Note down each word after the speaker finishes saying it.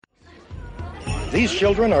These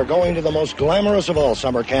children are going to the most glamorous of all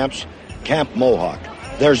summer camps, Camp Mohawk.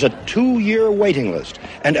 There's a 2-year waiting list,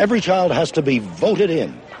 and every child has to be voted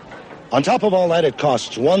in. On top of all that, it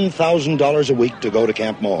costs $1,000 a week to go to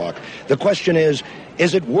Camp Mohawk. The question is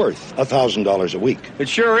it worth $1,000 a week? It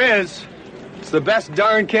sure is. It's the best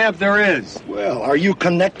darn camp there is. Well, are you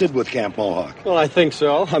connected with Camp Mohawk? Well, I think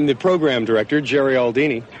so. I'm the program director, Jerry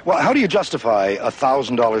Aldini. Well, how do you justify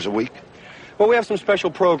 $1,000 a week? Well, we have some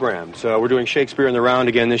special programs. We're doing Shakespeare in the Round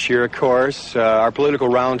again this year, of course. Our political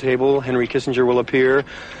roundtable, Henry Kissinger will appear.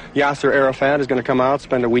 Yasser Arafat is going to come out,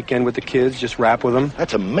 spend a weekend with the kids, just rap with them.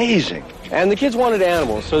 That's amazing. And the kids wanted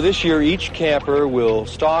animals, so this year each camper will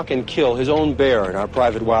stalk and kill his own bear in our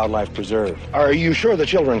private wildlife preserve. Are you sure the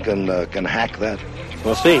children can hack that?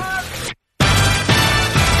 We'll see.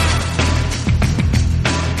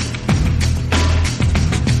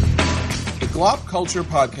 Glop Culture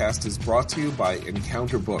Podcast is brought to you by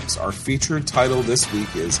Encounter Books. Our featured title this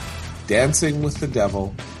week is Dancing with the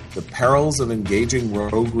Devil, The Perils of Engaging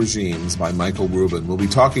Rogue Regimes by Michael Rubin. We'll be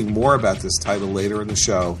talking more about this title later in the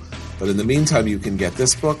show, but in the meantime, you can get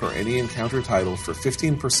this book or any Encounter title for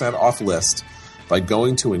 15% off list by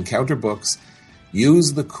going to Encounter Books.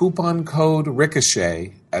 Use the coupon code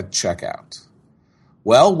RICOCHET at checkout.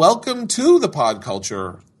 Well, welcome to the Pod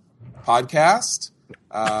Culture Podcast.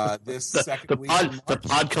 This second week the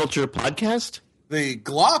Pod Culture Podcast? The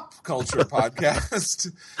Glop Culture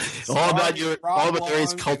Podcast. all about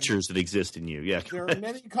various cultures that exist in you. Yeah, there are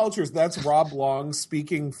many cultures. That's Rob Long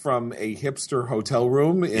speaking from a hipster hotel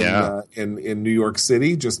room in New York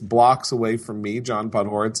City, just blocks away from me, John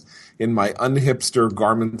Podhoretz, in my unhipster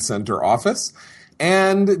Garment Center office,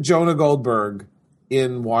 and Jonah Goldberg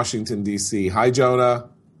in Washington D.C. Hi, Jonah.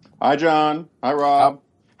 Hi, John. Hi, Rob.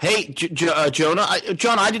 Hey, Jonah.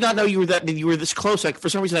 John, I did not know you were this close. For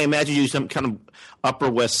some reason, I imagined you some kind of Upper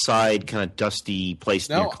West Side kind of dusty place.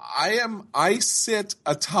 No, I sit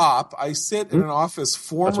atop. I sit in an office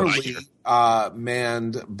formerly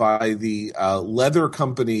manned by the leather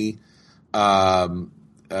company, the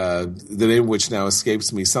name of which now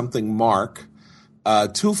escapes me. Something Mark.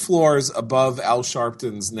 2 floors above Al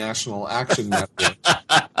Sharpton's National Action Network.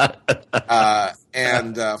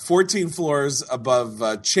 And 14 floors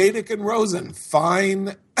above Chadwick and Rosen,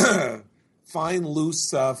 fine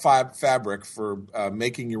loose fabric for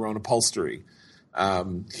making your own upholstery.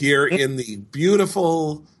 Here in the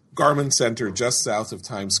beautiful Garment Center just south of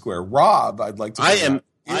Times Square. Rob, I'd like to. I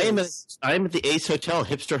am at the Ace Hotel,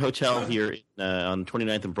 hipster hotel here on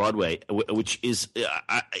 29th and Broadway, which is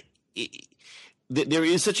there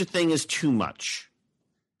is such a thing as too much.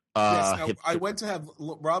 Yes, I went to have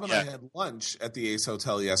Rob and I had lunch at the Ace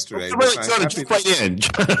Hotel yesterday. Jump right in. We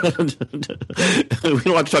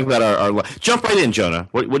don't have to talk about our jump right in, Jonah.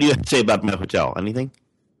 What do you have to say about my hotel? Anything?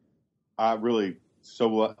 Really,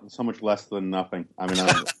 so much less than nothing. I mean,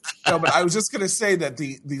 no, but I was just going to say that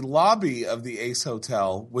the lobby of the Ace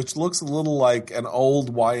Hotel, which looks a little like an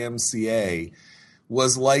old YMCA,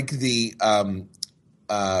 was like the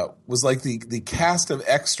cast of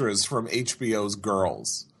extras from HBO's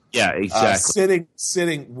Girls. Yeah, exactly.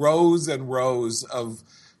 Sitting rows and rows of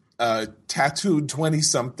tattooed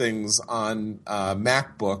 20-somethings on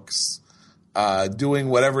MacBooks, doing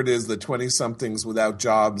whatever it is that 20-somethings without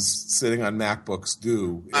jobs sitting on MacBooks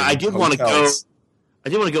do. I did want to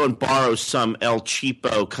go and borrow some El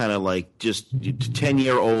Cheapo kind of like just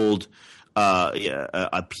 10-year-old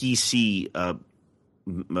a PC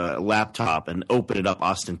laptop and open it up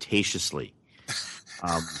ostentatiously.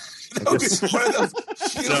 One of those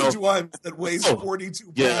huge ones that weighs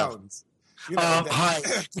 42 pounds. Hi,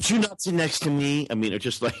 could you not sit next to me? I mean,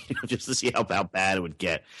 just to see how bad it would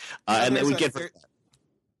get, and it would get.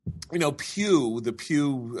 The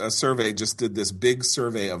Pew survey just did this big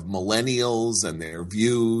survey of millennials and their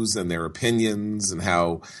views and their opinions and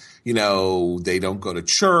how they don't go to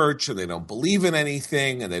church and they don't believe in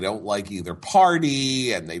anything and they don't like either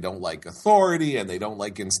party and they don't like authority and they don't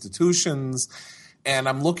like institutions. And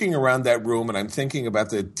I'm looking around that room and I'm thinking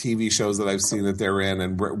about the TV shows that I've seen that they're in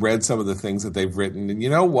and read some of the things that they've written. And you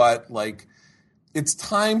know what? Like, it's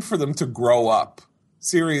time for them to grow up.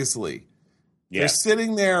 Seriously. Yeah. They're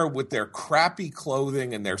sitting there with their crappy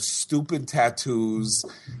clothing and their stupid tattoos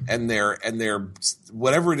and their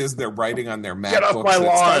whatever it is they're writing on their MacBooks. Get off my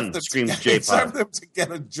lawn, screams J-Pop. It's time for them to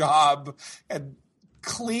get a job and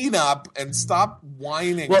clean up and stop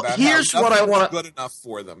whining about how nothing's good enough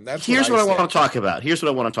for them. Here's what I want to talk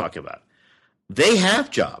about. They have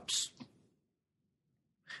jobs.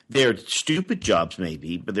 They're stupid jobs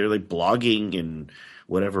maybe, but they're like blogging and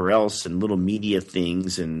whatever else and little media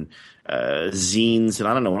things and zines and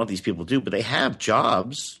I don't know what these people do, but they have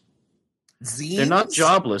jobs. Zines? They're not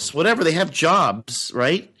jobless. Whatever, they have jobs,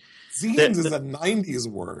 right? Zines is a 90s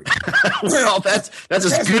word. Well, that's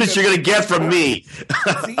as good as you're going to get from me.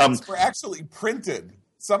 Zines were actually printed.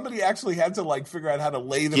 Somebody actually had to figure out how to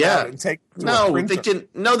lay them out and take them to a printer. They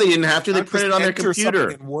didn't. No, they didn't have to. They printed on their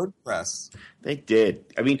computer. In WordPress. They did.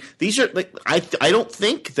 I mean, these are I don't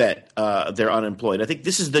think that they're unemployed. I think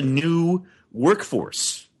this is the new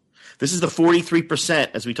workforce. This is the 43%,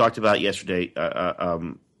 as we talked about yesterday,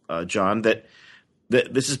 John. That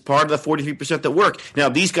this is part of the 43% that work. Now,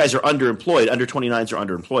 these guys are underemployed. Under 29s are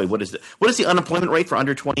underemployed. What is the unemployment rate for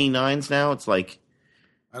under 29s now? It's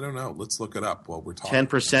I don't know. Let's look it up while we're talking.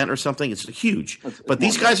 10% or something. It's huge. But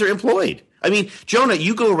these guys are employed. I mean, Jonah,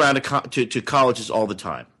 you go around to colleges all the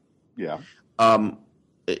time. Yeah. How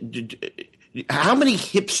many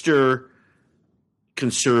hipster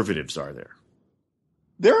conservatives are there?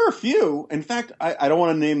 There are a few. In fact, I don't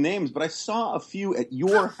want to name names, but I saw a few at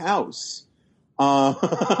your house.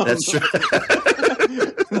 That's true.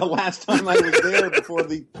 The last time I was there before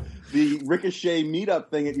the Ricochet meetup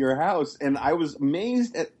thing at your house, and I was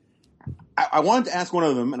amazed at. I wanted to ask one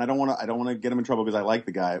of them, and I don't want to get him in trouble because I like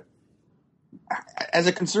the guy. As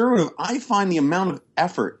a conservative, I find the amount of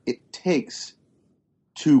effort it takes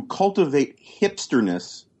to cultivate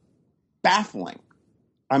hipsterness baffling.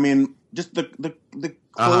 I mean, just the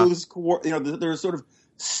clothes, there's sort of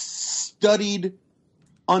studied,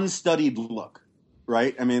 unstudied look,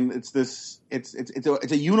 right? I mean, it's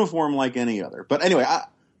a uniform like any other. But anyway,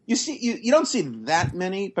 you don't see that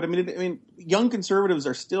many. But I mean, young conservatives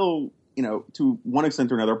are still, to one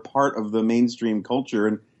extent or another, part of the mainstream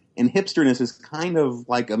culture, and hipsterness is kind of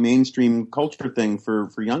like a mainstream culture thing for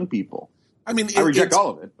young people. I mean, I reject all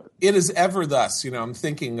of it. But. It is ever thus. I'm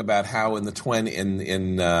thinking about how in the 20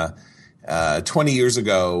 years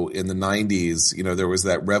ago in the 90s, there was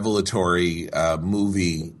that revelatory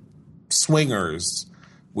movie Swingers,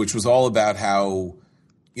 which was all about how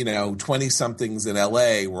 20-somethings in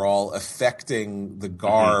LA were all affecting the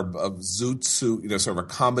garb of zoot suit, sort of a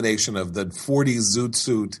combination of the 40s zoot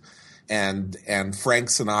suit and Frank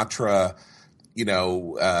Sinatra,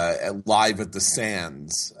 live at the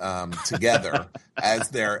Sands together as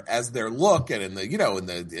their look. And in the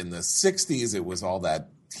 60s it was all that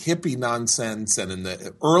hippie nonsense, and in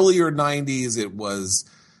the earlier 90s it was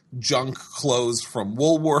junk clothes from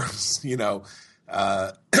Woolworths,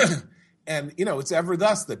 and it's ever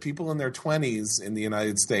thus that people in their 20s in the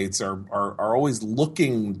United States are always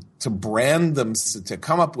looking to brand them, to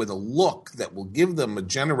come up with a look that will give them a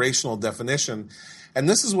generational definition. And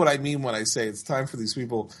this is what I mean when I say it's time for these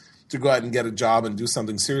people to go out and get a job and do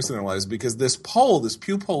something serious in their lives, because this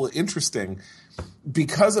Pew poll is interesting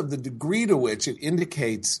because of the degree to which it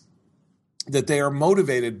indicates that they are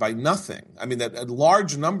motivated by nothing. I mean, that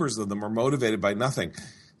large numbers of them are motivated by nothing.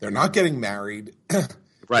 They're not getting married.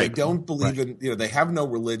 Right. They don't believe in, they have no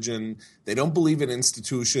religion. They don't believe in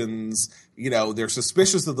institutions. They're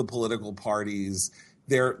suspicious of the political parties.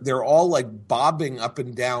 They're all bobbing up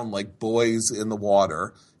and down like buoys in the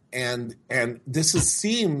water. And this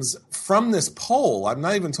seems from this poll, I'm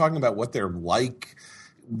not even talking about what they're like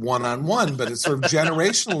one-on-one, but it's sort of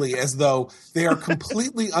generationally as though they are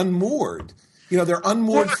completely unmoored. They're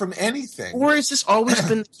unmoored from anything. Or has this always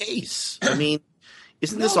been the case? I mean,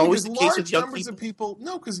 isn't this always the case with young people?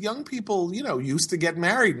 No, because young people, used to get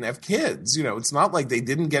married and have kids. It's not like they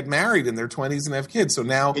didn't get married in their 20s and have kids. So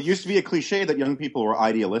now it used to be a cliche that young people were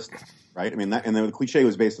idealistic, right? I mean, and the cliche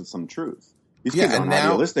was based on some truth. These kids aren't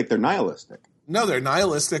idealistic; they're nihilistic. No, they're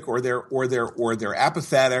nihilistic, or they're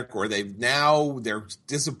apathetic, or they're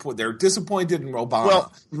disappointed in Obama.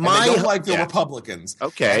 Well, they don't like the Republicans.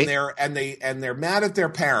 Okay, and they're mad at their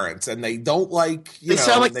parents, and they don't like they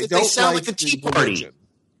sound like the Tea Party.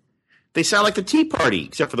 They sound like the Tea Party,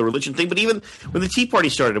 except for the religion thing. But even when the Tea Party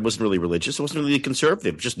started, it wasn't really religious. It wasn't really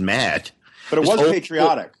conservative. Just mad. But it was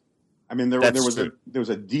patriotic. I mean, there was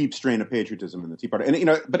a deep strain of patriotism in the Tea Party,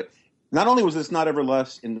 and but. Not only was this not ever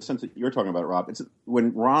less in the sense that you're talking about, Rob. It's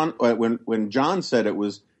when John said it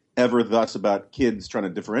was ever thus about kids trying to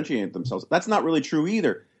differentiate themselves. That's not really true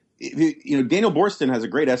either. Daniel Boorstin has a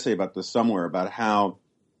great essay about this somewhere, about how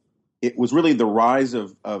it was really the rise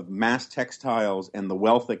of mass textiles and the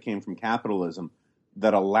wealth that came from capitalism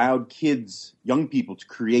that allowed young people, to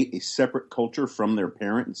create a separate culture from their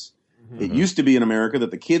parents. Mm-hmm. It used to be in America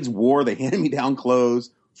that the kids wore the hand-me-down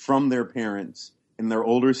clothes from their parents and their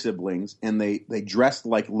older siblings, and they dressed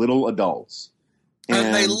like little adults.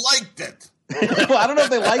 And they liked it. Well, I don't know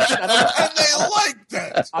if they liked it. And they liked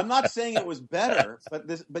it. I'm not saying it was better,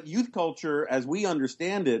 but youth culture, as we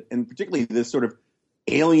understand it, and particularly this sort of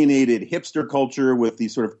alienated hipster culture with the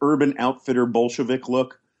sort of urban outfitter Bolshevik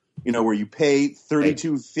look, where you pay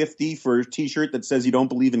 $32.50 for a T-shirt that says you don't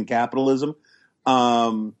believe in capitalism.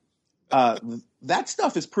 That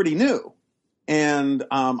stuff is pretty new, and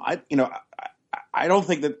I don't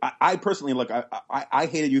think that I personally look. I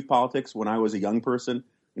hated youth politics when I was a young person.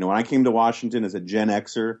 When I came to Washington as a Gen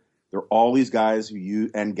Xer, there were all these guys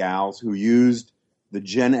and gals who used the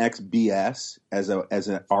Gen X BS as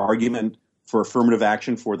an argument for affirmative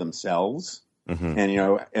action for themselves.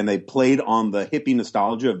 Mm-hmm. And they played on the hippie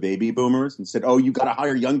nostalgia of baby boomers and said, "Oh, you got to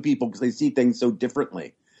hire young people because they see things so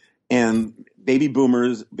differently." And baby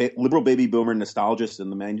boomers, liberal baby boomer nostalgists in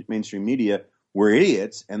the mainstream media were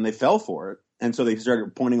idiots, and they fell for it. And so they started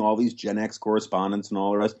appointing all these Gen X correspondents and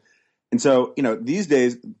all the rest. And so, these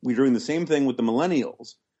days we're doing the same thing with the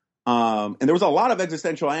millennials. And there was a lot of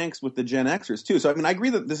existential angst with the Gen Xers too. So, I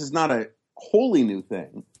agree that this is not a wholly new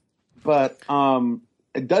thing, but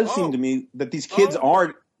it does seem to me that these kids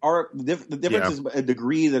are the difference is a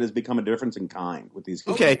degree that has become a difference in kind with these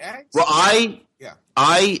kids. Okay. Well, I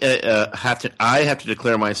have to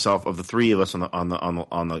declare myself, of the three of us on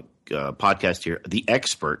the podcast here, the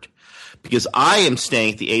expert, because I am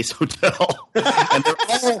staying at the Ace Hotel, and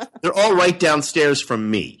they're all right downstairs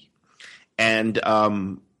from me, and they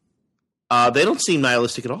don't seem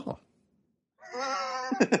nihilistic at all.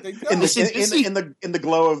 in the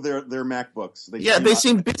glow of their MacBooks. They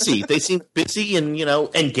seem busy. They seem busy and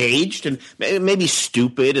engaged and maybe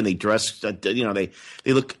stupid, and they dress.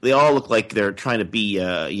 They all look like they're trying to be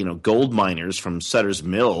gold miners from Sutter's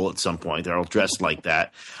Mill at some point. They're all dressed like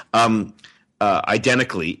that,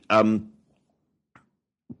 identically.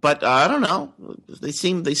 But I don't know. They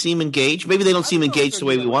seem engaged. Maybe they don't seem engaged the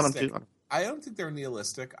way we want them to. I don't think they're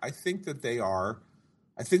nihilistic. I think that they are.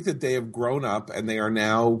 I think that they have grown up and they are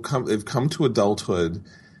now they've come to adulthood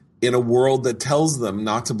in a world that tells them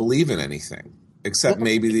not to believe in anything except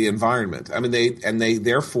maybe the environment. They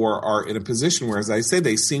therefore are in a position where, as I say,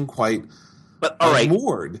 they seem quite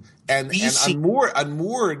unmoored. And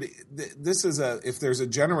unmoored. This is if there's a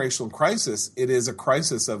generational crisis, it is a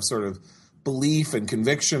crisis of sort of belief and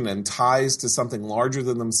conviction and ties to something larger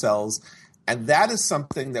than themselves. And that is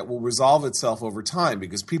something that will resolve itself over time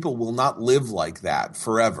because people will not live like that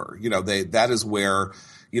forever. That is where,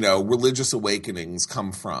 religious awakenings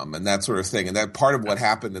come from and that sort of thing. And that part of what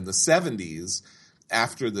happened in the 70s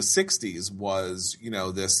after the 60s was,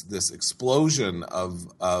 this explosion of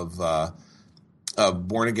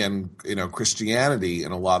born again, Christianity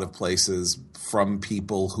in a lot of places from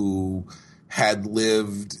people who had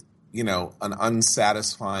lived an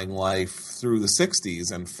unsatisfying life through the 60s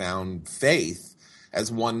and found faith as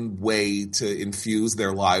one way to infuse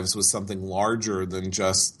their lives with something larger than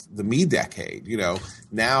just the me decade.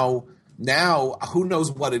 Now who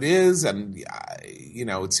knows what it is, and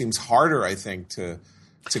it seems harder, I think, to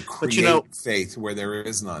create faith where there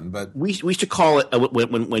is none. But we should call it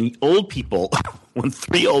when old people, when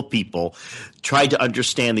three old people tried to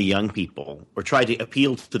understand the young people or tried to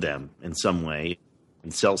appeal to them in some way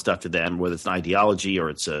and sell stuff to them, whether it's an ideology or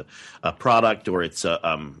it's a product or it's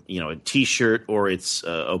a T-shirt or it's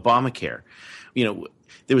Obamacare.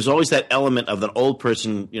 There was always that element of an old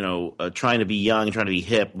person, trying to be young, trying to be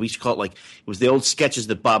hip. We used to call it it was the old sketches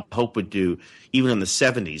that Bob Hope would do, even in the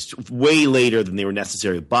 70s, way later than they were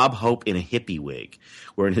necessary. Bob Hope in a hippie wig,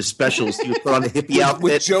 where in his specials he would put on a hippie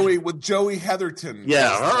outfit with Joey Heatherton,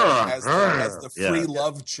 as the free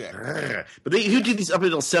love chick. But he did these up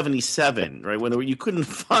until 77, right? When you couldn't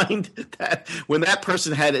find that when that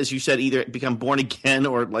person had, as you said, either become born again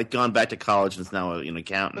or gone back to college and is now an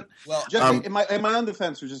accountant. Well, Jeff, in my own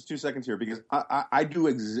defense, for just 2 seconds here, because I do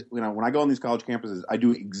when I go on these college campuses, I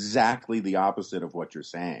do exactly the opposite of what you're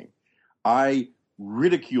saying. I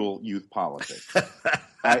ridicule youth politics.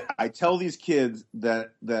 I tell these kids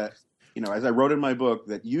that as I wrote in my book,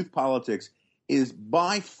 that youth politics is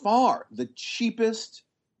by far the cheapest,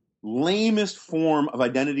 lamest form of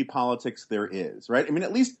identity politics there is, right?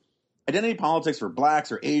 At least identity politics for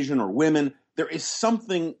blacks or Asian or women, there is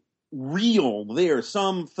something real there,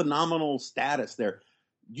 some phenomenal status there.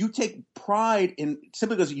 You take pride in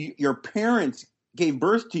simply because your parents gave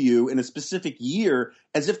birth to you in a specific year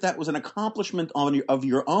as if that was an accomplishment of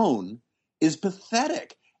your own is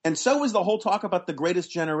pathetic. And so is the whole talk about the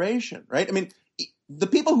greatest generation, right? The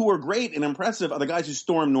people who are great and impressive are the guys who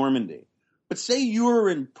stormed Normandy. But say you were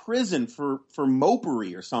in prison for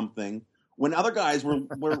mopery or something when other guys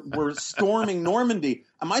were storming Normandy.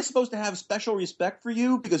 Am I supposed to have special respect for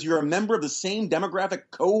you because you're a member of the same demographic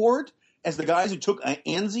cohort as the guys who took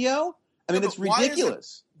Anzio? It's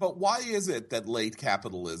ridiculous. But why is it that late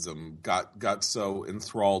capitalism got so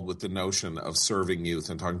enthralled with the notion of serving youth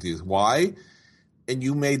and talking to youth? Why? and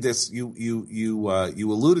you made this, you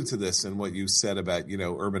alluded to this in what you said about,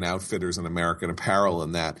 Urban Outfitters and American Apparel,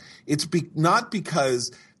 and that it's not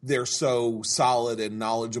because they're so solid and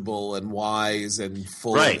knowledgeable and wise and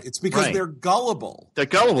full. Right. It's because Right. they're gullible. They're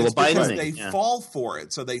gullible. It's They'll buy because anything. they fall for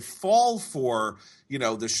it. So they fall for,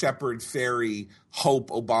 the Shepard Ferry Hope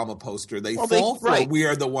Obama poster. They fall for right. we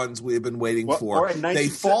are the ones we've been waiting for. They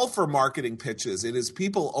fall for marketing pitches. It is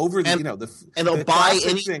people over the, And they'll the buy classic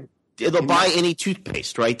any thing. They'll buy any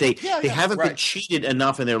toothpaste, right? They haven't been right. cheated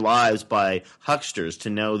enough in their lives by hucksters to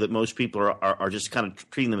know that most people are just kind of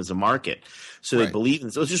treating them as a market. So they Right. believe in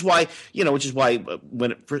this. Which is why in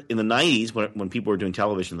the 90s, when people were doing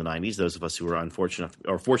television in the 90s, those of us who were fortunate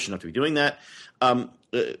enough to be doing that,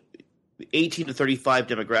 18 to 35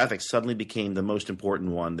 demographic suddenly became the most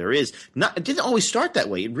important one there is. It didn't always start that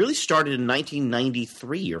way. It really started in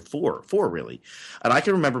 1993 or four really. And I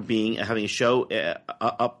can remember having a show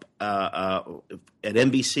up at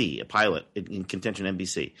NBC, a pilot in contention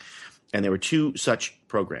NBC. And there were two such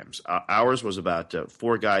programs. Ours was about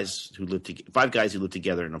five guys who lived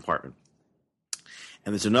together in an apartment.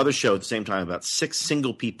 And there's another show at the same time about 6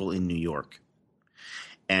 single people in New York.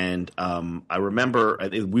 And I remember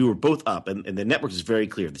we were both up, and the network is very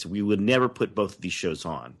clear. They said we would never put both of these shows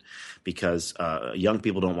on because young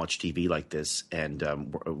people don't watch TV like this, and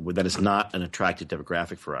that is not an attractive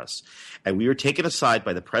demographic for us. And we were taken aside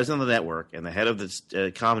by the president of the network and the head of this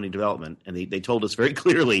comedy development, and they told us very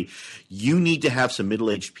clearly, you need to have some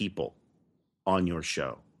middle-aged people on your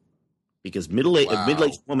show. Because a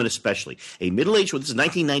middle-aged woman especially, this is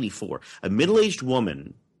 1994, a middle-aged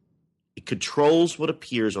woman – it controls what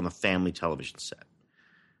appears on the family television set.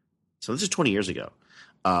 So this is 20 years ago,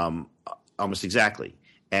 almost exactly.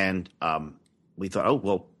 And we thought,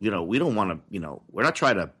 we don't want to, we're not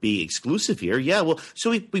trying to be exclusive here. Yeah, well, so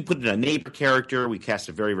we put in a neighbor character. We cast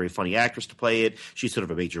a very, very funny actress to play it. She's sort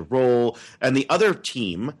of a major role. And the other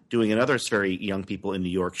team, doing another very young people in New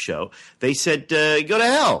York show, they said, go to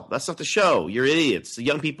hell. That's not the show. You're idiots. The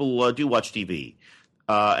young people do watch TV.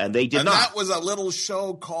 And they did not. And that was a little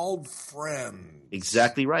show called Friends.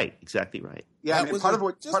 Exactly right. Yeah, part of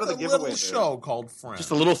the giveaway. Little show called Friends.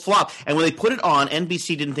 Just a little flop. And when they put it on,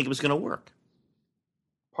 NBC didn't think it was going to work.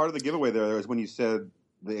 Part of the giveaway there was when you said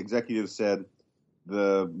the executive said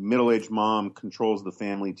the middle-aged mom controls the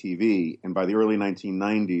family TV, and by the early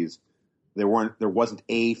 1990s, there wasn't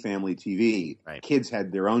a family TV. Right. Kids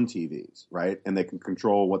had their own TVs, right, and they can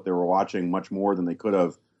control what they were watching much more than they could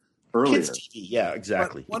have earlier. Kids TV, yeah,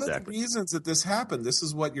 exactly. But one of the reasons that this happened, this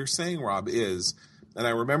is what you're saying, Rob, is, and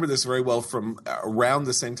I remember this very well from around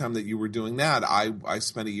the same time that you were doing that, I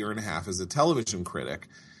spent a year and a half as a television critic,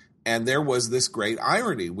 and there was this great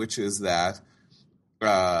irony, which is that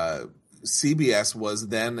CBS was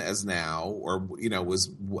then as now, or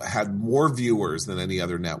had more viewers than any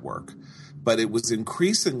other network, but it was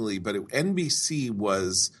NBC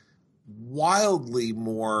was wildly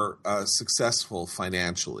more successful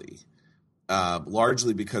financially,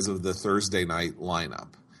 largely because of the Thursday night lineup.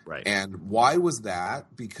 Right. And why was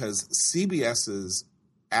that? Because CBS's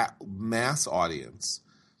mass audience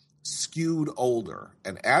skewed older,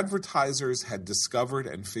 and advertisers had discovered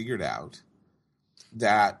and figured out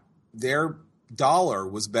that their dollar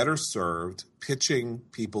was better served pitching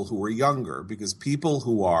people who were younger, because people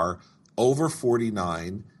who are over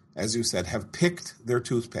 49, as you said, have picked their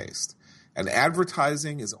toothpaste. And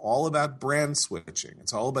advertising is all about brand switching.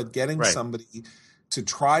 It's all about getting somebody to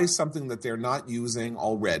try something that they're not using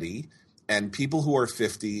already. And people who are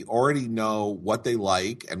 50 already know what they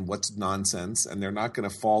like and what's nonsense, and they're not going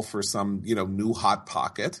to fall for some, new Hot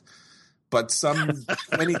Pocket. But some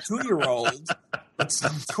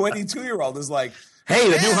 22-year-old is like, hey,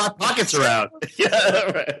 the new Hot Pockets are out.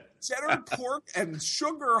 Yeah, right. Cheddar pork and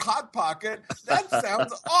sugar Hot Pocket. That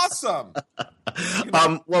sounds awesome.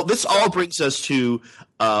 Well, this all brings us to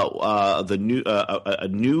the new a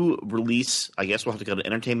new release. I guess we'll have to go to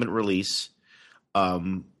entertainment release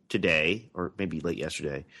today, or maybe late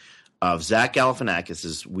yesterday, of Zach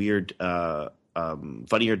Galifianakis' weird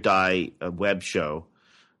Funny or Die web show,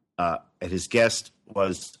 and his guest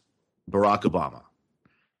was Barack Obama.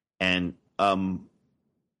 And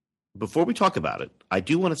before we talk about it, I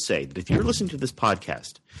do want to say that if you're listening to this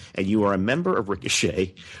podcast and you are a member of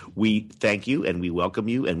Ricochet, we thank you and we welcome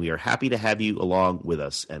you, and we are happy to have you along with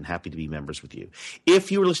us and happy to be members with you. If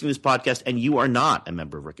you are listening to this podcast and you are not a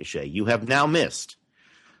member of Ricochet, you have now missed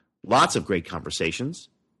lots of great conversations,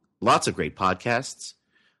 lots of great podcasts,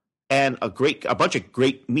 and a bunch of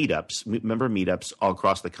great member meetups all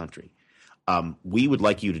across the country. We would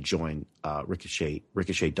like you to join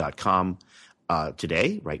ricochet.com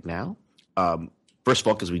today, right now. First of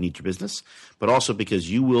all, because we need your business, but also because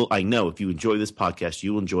you will, I know if you enjoy this podcast,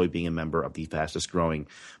 you will enjoy being a member of the fastest growing,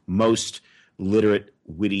 most literate,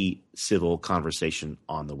 witty, civil conversation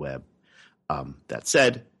on the web. That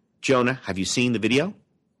said, Jonah, have you seen the video?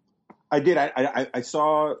 I did. I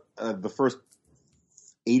saw the first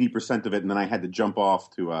 80% of it, and then I had to jump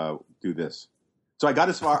off to do this. So I got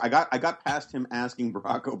as far. I got past him asking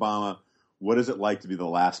Barack Obama, "What is it like to be the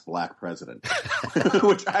last black president?"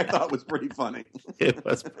 Which I thought was pretty funny. It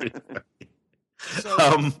was pretty funny.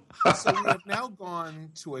 So we have now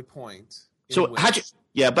gone to a point. So how'd you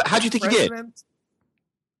think he did?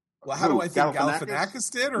 Well, how do I think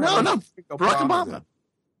Galifianakis did? Or no, Barack Obama.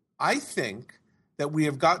 I think that we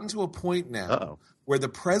have gotten to a point now where the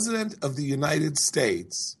president of the United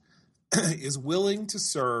States is willing to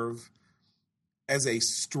serve as a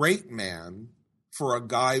straight man for a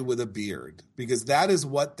guy with a beard, because that is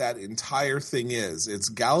what that entire thing is.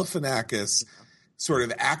 It's Galifianakis sort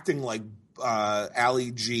of acting like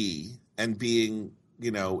Ali G and being,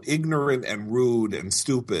 ignorant and rude and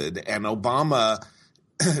stupid, and Obama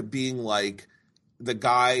being like the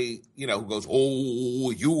guy, who goes,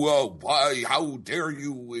 "Oh, you, why, how dare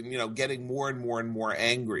you," and, getting more and more and more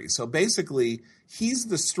angry. So basically, he's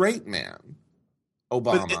the straight man,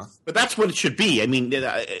 Obama. But that's what it should be. I mean,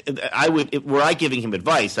 were I giving him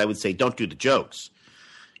advice, I would say, don't do the jokes.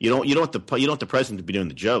 You don't want the president to be doing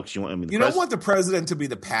the jokes. You don't want the president to be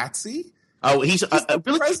the patsy. Oh, he's the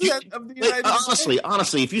really, president of the United States.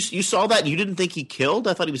 Honestly, if you saw that and you didn't think he killed,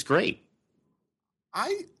 I thought he was great.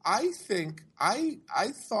 I think I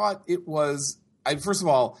thought it was. First of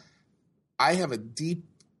all, I have a deep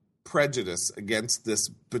prejudice against this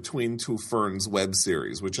Between Two Ferns web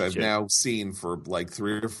series, which I've now seen for like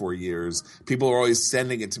 3 or 4 years. People are always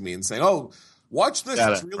sending it to me and saying, "Oh, watch this!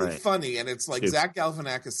 It's really funny." And it's like Zach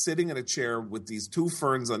Galifianakis sitting in a chair with these two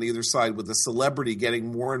ferns on either side, with a celebrity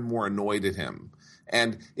getting more and more annoyed at him,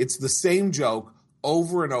 and it's the same joke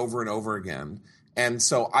over and over and over again. And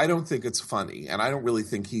so I don't think it's funny, and I don't really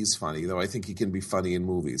think he's funny, though I think he can be funny in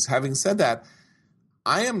movies. Having said that,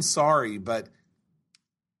 I am sorry, but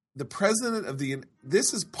the president of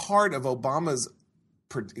this is part of Obama's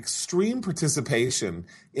extreme participation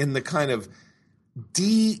in the kind of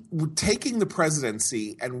taking the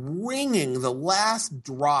presidency and wringing the last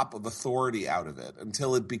drop of authority out of it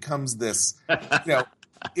until it becomes this,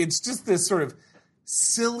 it's just this sort of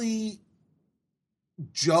silly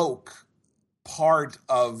joke part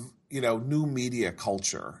of new media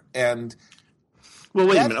culture, and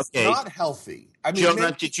wait a minute, okay, not healthy. I mean,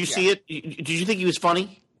 Jonah, did you see it? Did you think he was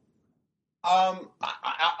funny? I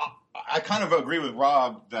kind of agree with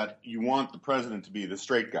Rob that you want the president to be the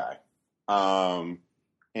straight guy, and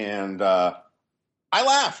I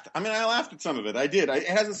laughed. I mean, I laughed at some of it. I did. It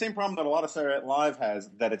has the same problem that a lot of Saturday Night Live has,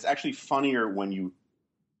 that it's actually funnier when you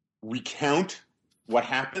recount what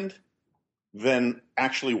happened than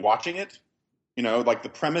actually watching it. Like the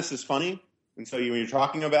premise is funny, and so when you're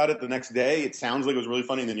talking about it the next day, it sounds like it was really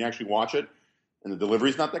funny, and then you actually watch it, and the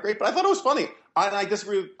delivery's not that great. But I thought it was funny. I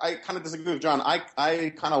kind of disagree with John. I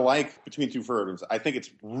kind of like Between Two Ferns. I think it's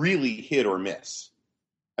really hit or miss.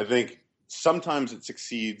 I think sometimes it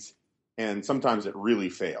succeeds, and sometimes it really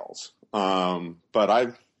fails. But I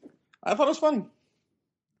thought it was funny.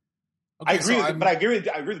 Okay, I agree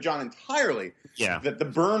with John entirely. Yeah. That the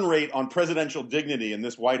burn rate on presidential dignity in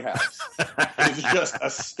this White House is just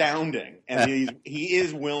astounding, and he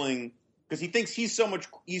is willing, because he thinks he's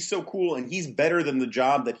so cool, and he's better than the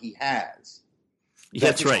job that he has.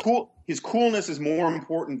 That's right. His coolness is more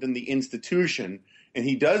important than the institution, and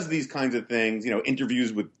he does these kinds of things.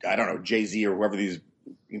 Interviews with, I don't know, Jay-Z or whoever these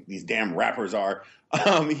damn rappers are.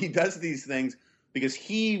 He does these things because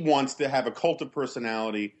he wants to have a cult of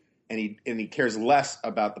personality. And he cares less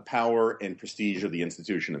about the power and prestige of the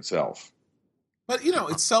institution itself. But,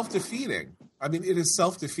 it's self-defeating. I mean, it is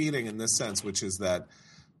self-defeating in this sense, which is that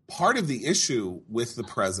part of the issue with the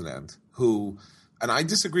president, who, and I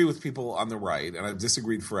disagree with people on the right, and I've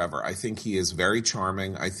disagreed forever. I think he is very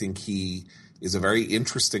charming. I think he is a very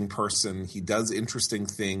interesting person. He does interesting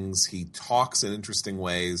things. He talks in interesting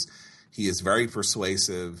ways. He is very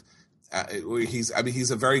persuasive. He's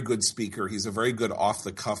a very good speaker. He's a very good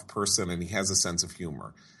off-the-cuff person, and he has a sense of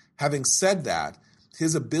humor. Having said that,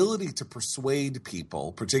 his ability to persuade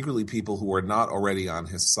people, particularly people who are not already on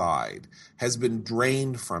his side, has been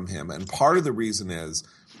drained from him. And part of the reason is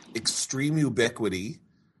extreme ubiquity,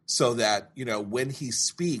 so that, when he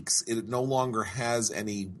speaks, it no longer has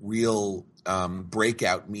any real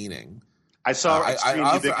breakout meaning. I saw extreme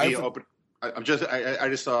ubiquity open. I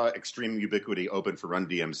just saw Extreme Ubiquity open for Run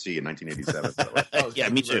DMC in 1987. Yeah,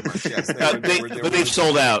 me too. Yes, but they've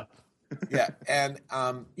sold out. Yeah, and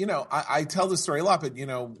I tell this story a lot, but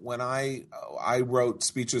when I wrote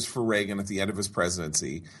speeches for Reagan at the end of his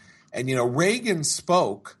presidency, and Reagan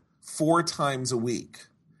spoke 4 times a week,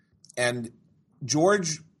 and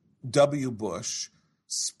George W. Bush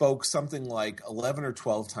spoke something like 11 or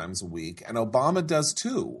 12 times a week, and Obama does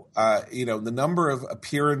too. The number of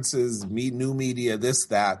appearances, new media, this,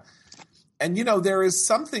 that. And there is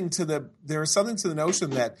something to the notion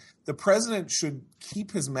that the president should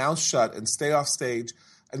keep his mouth shut and stay off stage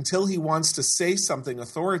until he wants to say something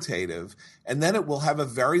authoritative, and then it will have a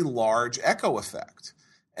very large echo effect.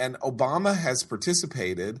 And Obama has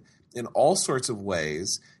participated in all sorts of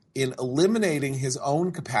ways in eliminating his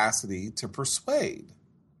own capacity to persuade.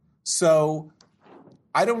 So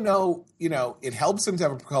I don't know, it helps him to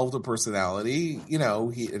have a cult of personality.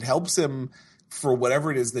 It helps him for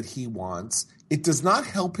whatever it is that he wants. It does not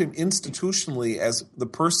help him institutionally as the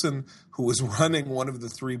person who is running one of the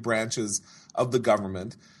 3 branches of the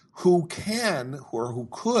government, who can, or who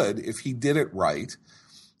could, if he did it right,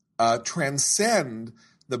 transcend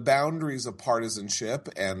the boundaries of partisanship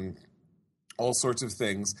and all sorts of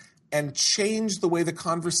things and change the way the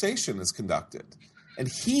conversation is conducted. And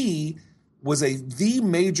he was the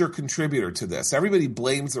major contributor to this. Everybody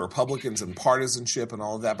blames the Republicans and partisanship and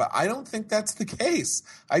all of that, but I don't think that's the case.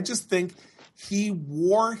 I just think he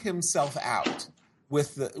wore himself out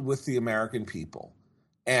with the American people,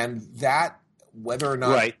 and that whether or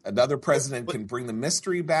not another president can bring the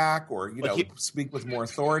mystery back or speak with more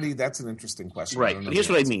authority, that's an interesting question. Right. But here's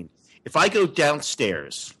what I mean: if I go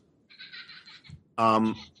downstairs,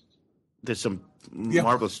 there's some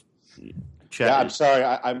marvelous. Chat. Yeah, I'm sorry.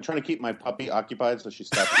 I'm trying to keep my puppy occupied so she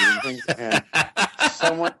stops eating things. And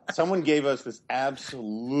someone gave us this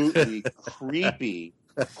absolutely creepy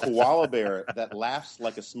koala bear that laughs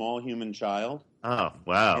like a small human child. Oh,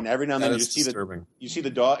 wow! And every now and then you see the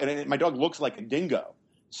dog, and my dog looks like a dingo.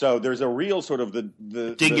 So there's a real sort of the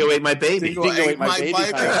dingo ate my baby. Dingo ate my baby.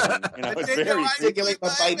 Kind of thing. It's very dingo ate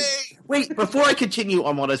my baby. Wait, before I continue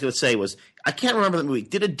on what I was going to say was I can't remember the movie.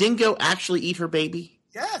 Did a dingo actually eat her baby?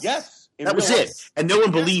 Yes. That was it, and no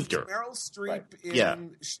one believed her. Meryl Streep,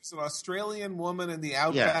 she's an Australian woman in the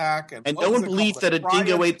outback, and no one believed that a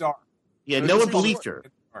dingo ate. Yeah, no one believed her.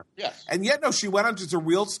 Yes, and yet she went on. It's a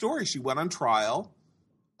real story. She went on trial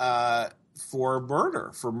for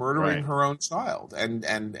murder, for murdering her own child,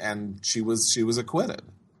 and she was acquitted.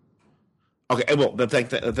 Okay, well,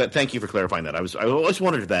 thank you for clarifying that. I always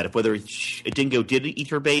wondered that whether a dingo did eat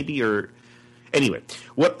her baby or. Anyway,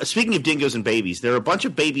 speaking of dingoes and babies, there are a bunch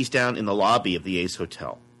of babies down in the lobby of the Ace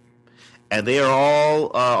Hotel. And they are all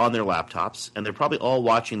on their laptops, and they're probably all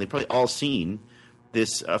watching, they've probably all seen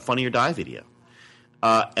this Funny or Die video.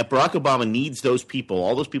 Barack Obama needs those people,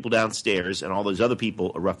 all those people downstairs, and all those other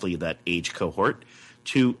people, roughly that age cohort,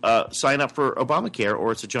 to sign up for Obamacare,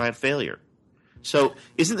 or it's a giant failure. So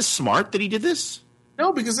isn't it smart that he did this?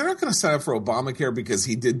 No, because they're not going to sign up for Obamacare because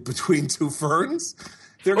he did Between Two Ferns.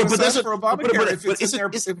 They're going to sign up for Obamacare if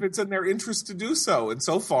it's in their interest to do so. And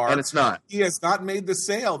so far, and it's not. He has not made the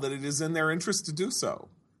sale that it is in their interest to do so.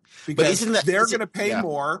 Because they're going to pay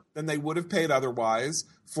more than they would have paid otherwise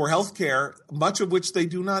for health care, much of which they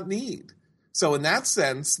do not need. So in that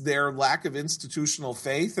sense, their lack of institutional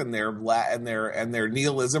faith and their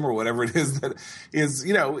nihilism or whatever it is that is,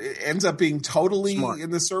 ends up being totally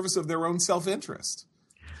in the service of their own self-interest.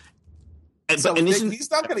 So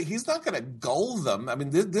he's not going to gull them. I mean,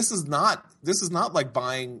 this is not like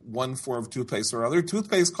buying one form of toothpaste or another.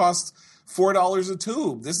 Toothpaste costs $4 a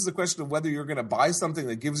tube. This is a question of whether you're going to buy something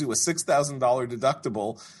that gives you a $6,000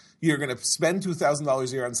 deductible. You're going to spend $2,000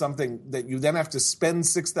 a year on something that you then have to spend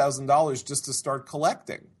 $6,000 just to start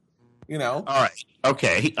collecting. All right.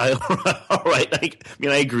 Okay. All right.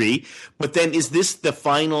 I agree. But then is this the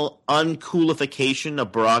final uncoolification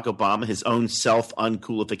of Barack Obama, his own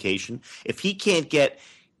self-uncoolification? If he can't get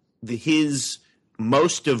his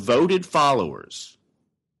most devoted followers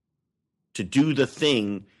to do the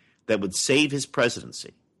thing that would save his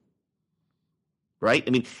presidency, right? I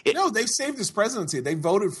mean, no, they saved his presidency. They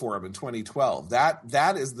voted for him in 2012.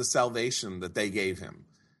 That is the salvation that they gave him.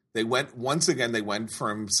 They went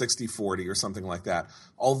from 60-40 or something like that.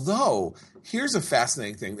 Although, here's a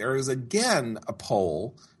fascinating thing. There is, again, a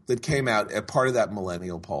poll that came out, a part of that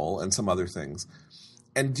millennial poll and some other things.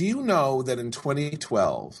 And do you know that in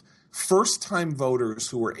 2012, first-time voters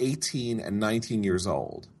who were 18 and 19 years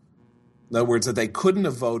old, in other words, that they couldn't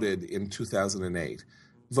have voted in 2008,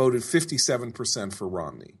 voted 57% for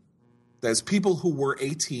Romney. That's people who were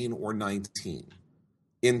 18 or 19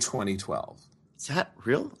 in 2012. Is that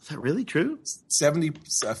real? Is that really true?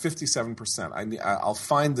 57%. I'll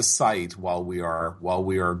find the site while we are.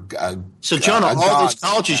 So, John, all those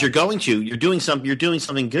colleges you're going to, you're doing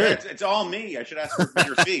something good. Yeah, it's all me. I should ask for a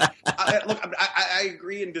bigger fee. Look, I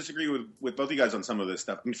agree and disagree with both of you guys on some of this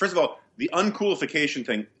stuff. I mean, first of all, the uncoolification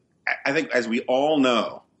thing. I think, as we all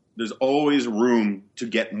know, there's always room to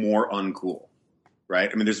get more uncool. Right?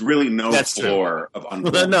 I mean, there's really no floor of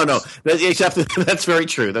uncool. No. That's very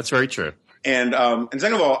true. That's very true. And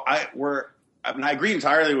second of all, I agree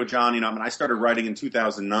entirely with John. I started writing in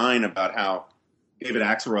 2009 about how David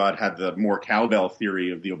Axelrod had the more cowbell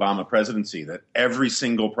theory of the Obama presidency, that every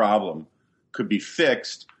single problem could be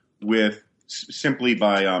fixed simply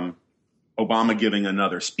by Obama giving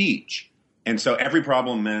another speech. And so every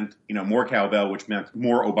problem meant, more cowbell, which meant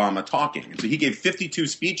more Obama talking. And so he gave 52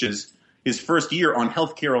 speeches his first year on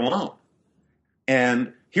healthcare alone.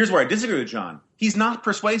 And here's where I disagree with John. He's not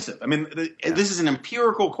persuasive. I mean, this is an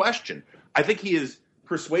empirical question. I think he is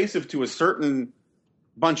persuasive to a certain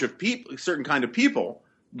bunch of people, certain kind of people.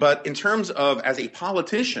 But in terms of as a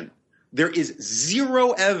politician, there is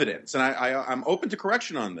zero evidence, and I'm open to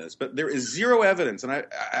correction on this, but there is zero evidence, and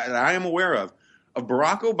I am aware of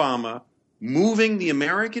Barack Obama moving the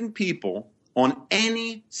American people on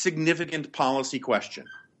any significant policy question,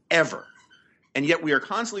 ever. And yet we are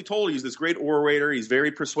constantly told he's this great orator, he's very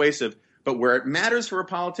persuasive, but where it matters for a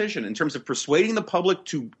politician in terms of persuading the public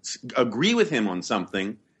to agree with him on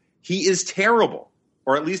something, he is terrible,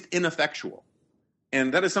 or at least ineffectual.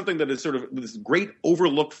 And that is something that is sort of this great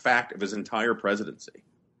overlooked fact of his entire presidency.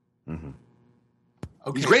 Mm-hmm.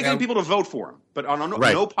 Okay, he's great getting people to vote for him, but on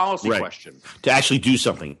no policy question. To actually do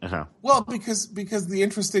something. Uh-huh. Well, because the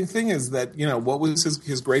interesting thing is that, what was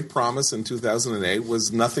his great promise in 2008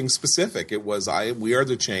 was nothing specific. It was, we are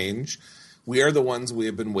the change. We are the ones we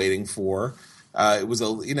have been waiting for. It was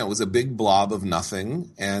a big blob of nothing.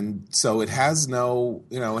 And so it has no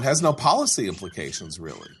policy implications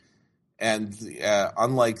really. And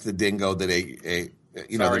unlike the dingo that ate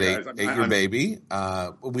your baby.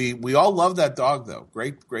 We all love that dog, though.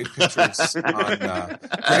 Great pictures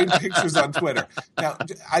on Twitter. Now,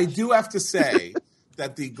 I do have to say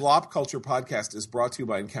that the Glop Culture podcast is brought to you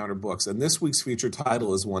by Encounter Books, and this week's feature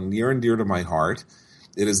title is one near and dear to my heart.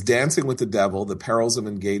 It is Dancing with the Devil, The Perils of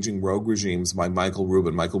Engaging Rogue Regimes by Michael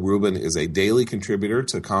Rubin. Michael Rubin is a daily contributor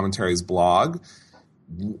to Commentary's blog.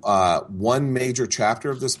 One major chapter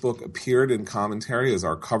of this book appeared in Commentary as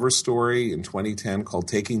our cover story in 2010 called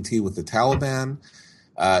Taking Tea with the Taliban.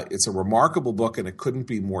 It's a remarkable book, and it couldn't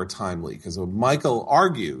be more timely, because what Michael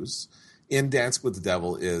argues in Dance with the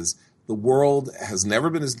Devil is the world has never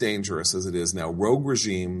been as dangerous as it is now. Rogue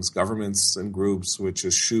regimes, governments, and groups which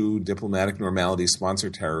eschew diplomatic normality, sponsor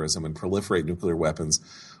terrorism, and proliferate nuclear weapons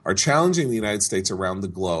are challenging the United States around the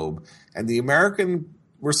globe, and the American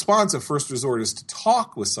response of first resort is to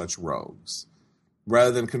talk with such rogues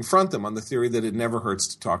rather than confront them on the theory that it never hurts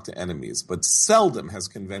to talk to enemies. But seldom has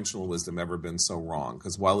conventional wisdom ever been so wrong,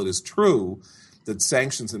 because while it is true that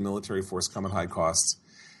sanctions and military force come at high costs,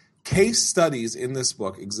 case studies in this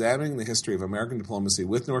book examining the history of American diplomacy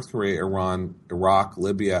with North Korea, Iran, Iraq,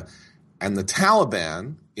 Libya, and the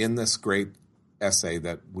Taliban in this great essay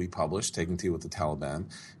that we published, Taking Tea with the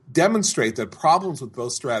Taliban, demonstrate that problems with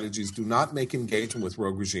both strategies do not make engagement with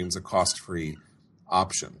rogue regimes a cost-free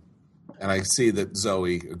option. And I see that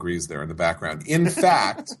Zoe agrees there in the background. In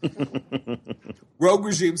fact, rogue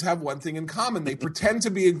regimes have one thing in common. They pretend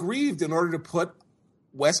to be aggrieved in order to put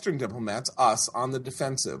Western diplomats, us, on the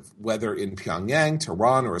defensive. Whether in Pyongyang,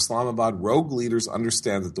 Tehran, or Islamabad, rogue leaders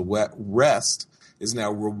understand that the West is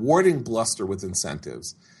now rewarding bluster with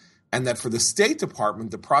incentives, and that for the State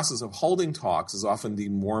Department, the process of holding talks is often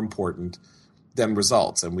deemed more important than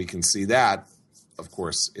results. And we can see that, of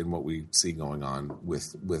course, in what we see going on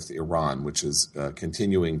with Iran, which is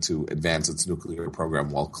continuing to advance its nuclear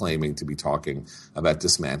program while claiming to be talking about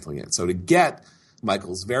dismantling it. So to get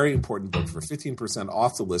Michael's very important book for 15%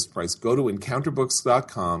 off the list price, go to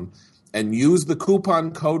EncounterBooks.com and use the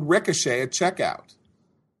coupon code Ricochet at checkout.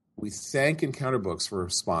 We thank Encounter Books for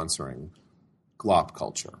sponsoring Glop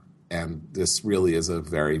Culture. And this really is a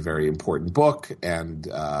very, very important book. And,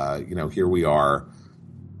 here we are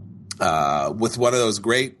with one of those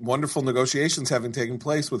great, wonderful negotiations having taken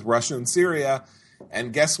place with Russia and Syria.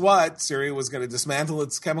 And guess what? Syria was going to dismantle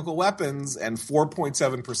its chemical weapons, and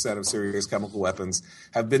 4.7% of Syria's chemical weapons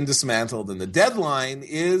have been dismantled. And the deadline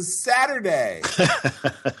is Saturday.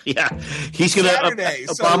 Yeah. He's going to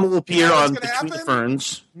Obama will appear on Between the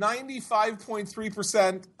Ferns.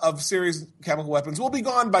 95.3% of Syria's chemical weapons will be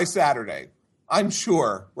gone by Saturday. I'm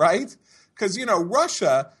sure, right? Because,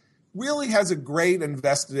 Russia really has a great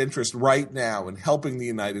invested interest right now in helping the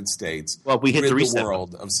United States we hit rid the reset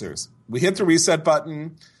world of Syria. We hit the reset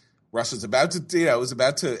button. Russia's about to, is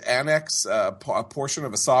about to annex a portion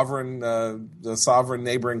of a sovereign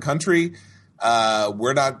neighboring country.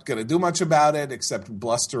 We're not going to do much about it except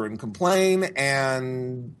bluster and complain.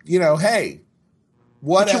 And hey,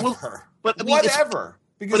 whatever, whatever.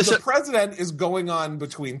 Because the president is going on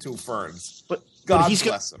between two ferns. God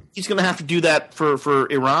bless him. He's going to have to do that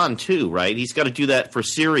for Iran too, right? He's got to do that for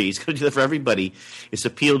Syria. He's got to do that for everybody. It's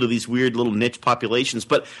appeal to these weird little niche populations.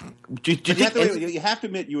 But you have to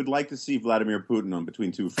admit you would like to see Vladimir Putin on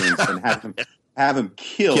between two ferns and have him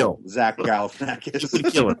kill Zach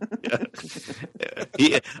Galifianakis. Kill him.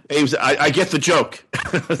 I get the joke.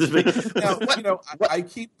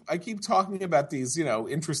 I keep talking about these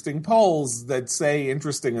interesting polls that say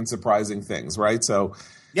interesting and surprising things, right? So.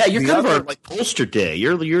 Yeah, you're kind of our pollster day.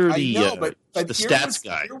 You're the stats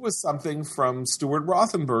guy. Here was something from Stuart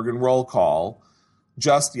Rothenberg in Roll Call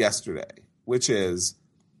just yesterday, which is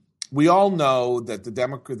we all know that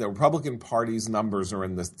the Republican Party's numbers are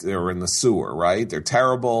in the sewer, right? They're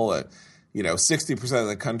terrible. 60% of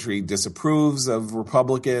the country disapproves of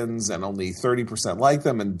Republicans, and only 30% like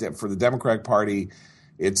them. And for the Democratic Party,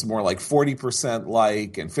 it's more like 40%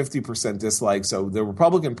 like and 50% dislike. So the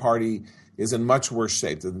Republican Party is in much worse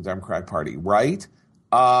shape than the Democratic Party, right?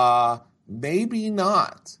 Maybe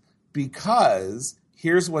not, because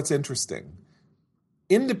here's what's interesting: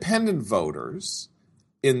 independent voters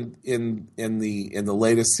in the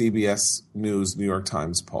latest CBS News New York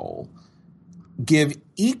Times poll give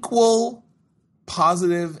equal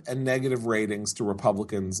positive and negative ratings to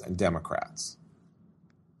Republicans and Democrats.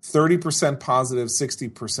 30% positive,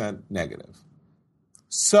 60% negative.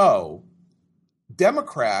 So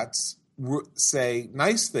Democrats say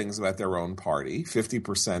nice things about their own party,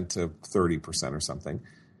 50% to 30% or something.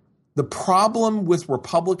 The problem with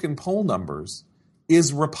Republican poll numbers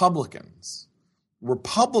is Republicans.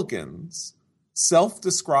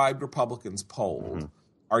 Self-described Republicans polled,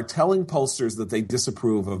 are telling pollsters that they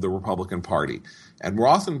disapprove of the Republican Party. And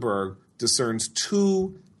Rothenberg discerns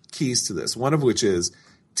two keys to this, one of which is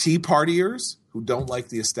Tea Partiers who don't like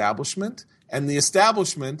the establishment, and the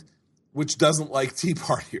establishment which doesn't like Tea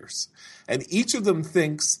Partiers. And each of them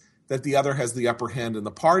thinks that the other has the upper hand in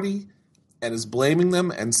the party and is blaming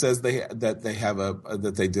them and says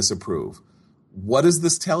that they disapprove. What does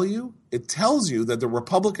this tell you? It tells you that the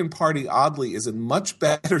Republican Party, oddly, is in much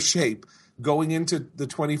better shape going into the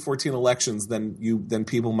 2014 elections than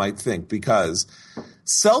people might think, because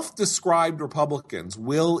self-described Republicans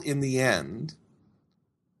will, in the end,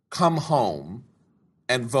 come home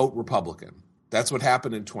and vote Republican. That's what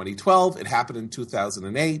happened in 2012. It happened in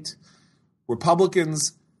 2008.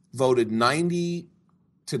 Republicans voted 90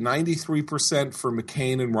 to 93% for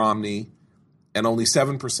McCain and Romney, and only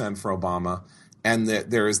 7% for Obama. And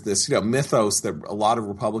there is this mythos that a lot of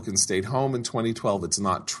Republicans stayed home in 2012. It's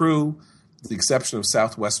not true. With the exception of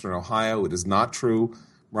southwestern Ohio, it is not true.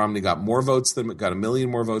 Romney got a million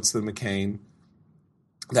more votes than McCain.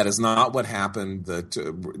 That is not what happened. The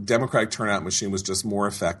Democratic turnout machine was just more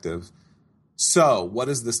effective. So what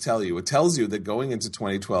does this tell you? It tells you that going into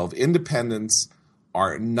 2012, independents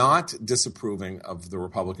are not disapproving of the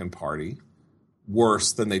Republican Party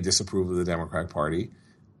worse than they disapprove of the Democratic Party,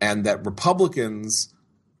 and that Republicans,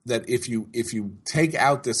 that if you take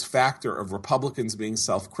out this factor of Republicans being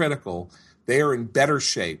self-critical, they are in better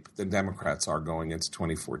shape than Democrats are going into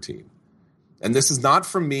 2014. And this is not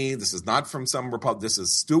from me. This is not from some Republican. This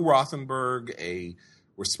is Stu Rothenberg, a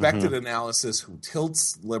respected analysis who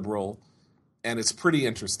tilts liberal, and it's pretty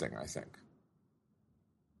interesting, I think.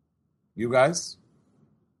 You guys?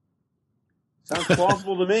 Sounds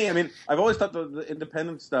plausible to me. I mean, I've always thought the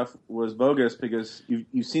independent stuff was bogus because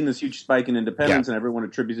you've seen this huge spike in independence, and everyone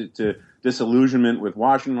attributes it to disillusionment with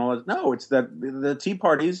Washington and all that. No, it's that the Tea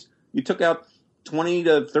Parties, you took out 20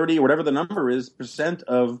 to 30 or whatever the number is percent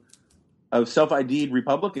of self-ID'd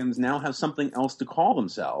Republicans now have something else to call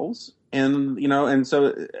themselves, and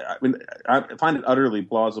so I find it utterly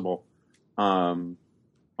plausible on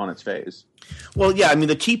its face. Well, yeah, I mean,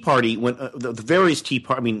 the Tea Party, when the various Tea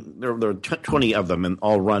Party, I mean, there are 20 of them, and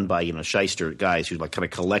all run by shyster guys who kind of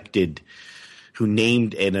collected, who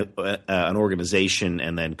named an organization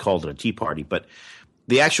and then called it a Tea Party. But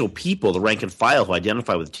the actual people, the rank and file who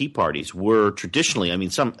identify with Tea Parties, were traditionally, I mean,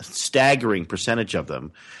 some staggering percentage of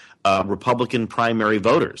them, Republican primary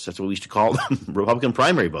voters. That's what we used to call them, Republican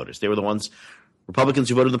primary voters. They were the ones, Republicans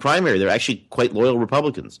who voted in the primary. They're actually quite loyal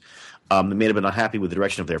Republicans. They may have been unhappy with the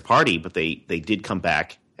direction of their party, but they did come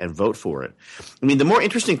back and vote for it. I mean, the more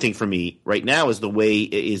interesting thing for me right now is the way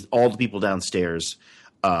is all the people downstairs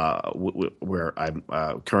where I'm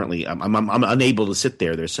currently I'm unable to sit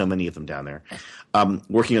there. There's so many of them down there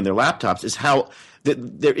working on their laptops. Is how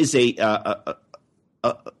there is a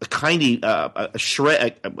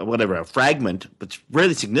fragment, but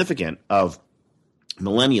really significant of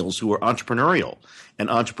millennials who are entrepreneurial and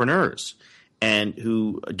entrepreneurs, and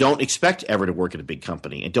who don't expect ever to work at a big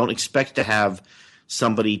company and don't expect to have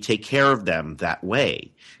somebody take care of them that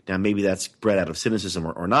way. Now, maybe that's bred out of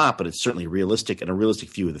cynicism or not, but it's certainly realistic and a realistic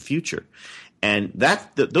view of the future. And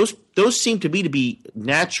those seem to me to be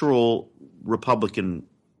natural Republican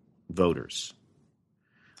voters.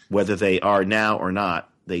 Whether they are now or not,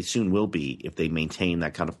 they soon will be if they maintain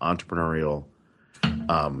that kind of entrepreneurial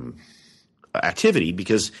activity.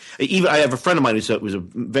 Because even I have a friend of mine who was a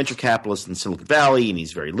venture capitalist in Silicon Valley, and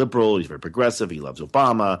he's very liberal, he's very progressive, he loves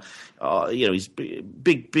Obama. He's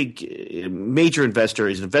big major investor.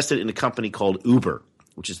 He's invested in a company called Uber,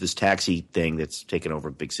 which is this taxi thing that's taken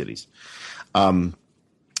over big cities.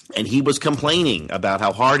 And he was complaining about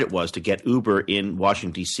how hard it was to get Uber in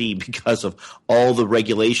Washington, D.C. because of all the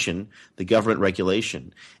regulation, the government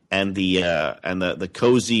regulation, and the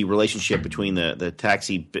cozy relationship between the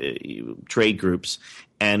taxi trade groups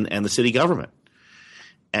and the city government.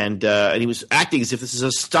 And he was acting as if this is an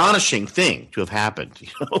astonishing thing to have happened,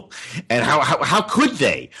 And how could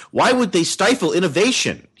they? Why would they stifle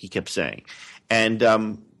innovation? He kept saying. And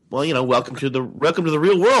welcome to the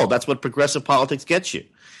real world. That's what progressive politics gets you.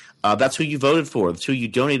 That's who you voted for. That's who you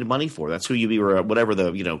donated money for. That's who you were, whatever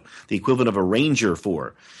the equivalent of a ranger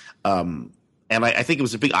for. And I think it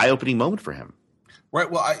was a big eye-opening moment for him. Right.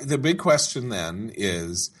 Well, the big question then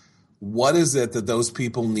is, what is it that those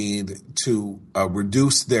people need to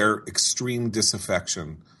reduce their extreme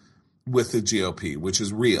disaffection with the GOP, which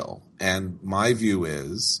is real? And my view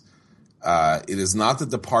is it is not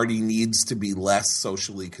that the party needs to be less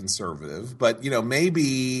socially conservative, but,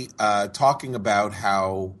 maybe talking about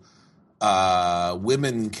how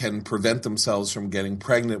women can prevent themselves from getting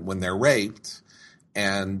pregnant when they're raped,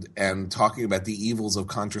 and talking about the evils of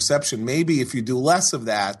contraception. Maybe if you do less of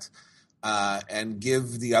that and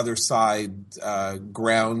give the other side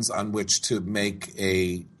grounds on which to make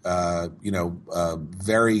a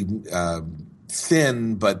very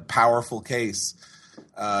thin but powerful case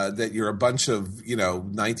that you're a bunch of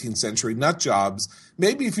 19th century nut jobs.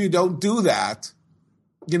 Maybe if you don't do that,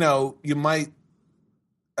 you might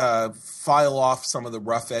file off some of the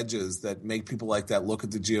rough edges that make people like that look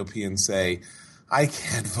at the GOP and say, I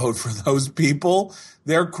can't vote for those people.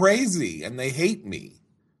 They're crazy and they hate me.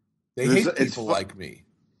 They hate people like me.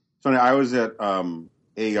 Funny, I was at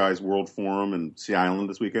AEI's World Forum in Sea Island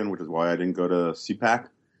this weekend, which is why I didn't go to CPAC.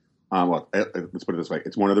 Let's put it this way: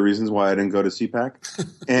 it's one of the reasons why I didn't go to CPAC,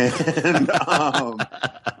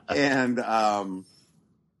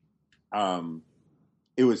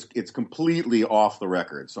 it's completely off the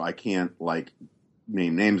record, so I can't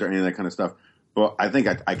name names or any of that kind of stuff. But I think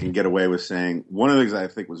I can get away with saying one of the things I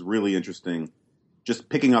think was really interesting, just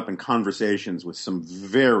picking up in conversations with some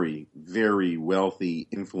very, very wealthy,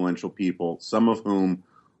 influential people, some of whom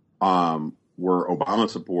were Obama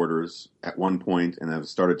supporters at one point and have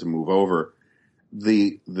started to move over.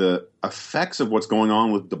 The effects of what's going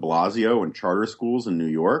on with de Blasio and charter schools in New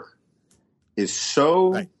York is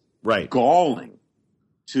so galling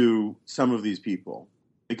to some of these people,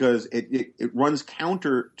 because it runs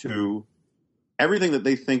counter to everything that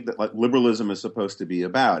they think that liberalism is supposed to be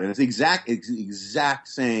about. And it's the exact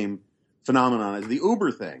same phenomenon as the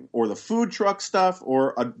Uber thing or the food truck stuff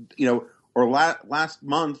or last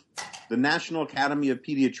month, the National Academy of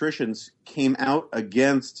Pediatricians came out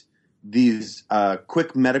against these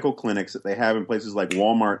quick medical clinics that they have in places like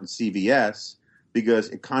Walmart and CVS because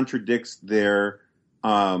it contradicts their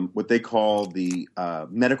what they call the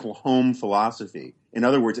medical home philosophy. In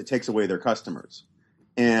other words, it takes away their customers.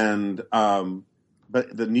 And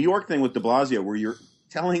but the New York thing with de Blasio, where you're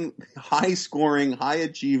telling high-scoring,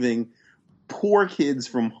 high-achieving, poor kids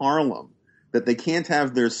from Harlem that they can't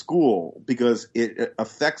have their school because it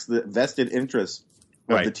affects the vested interests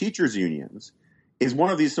of the teachers' unions, is one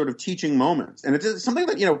of these sort of teaching moments. And it's something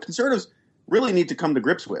that, conservatives really need to come to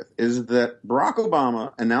grips with, is that Barack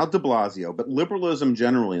Obama and now de Blasio, but liberalism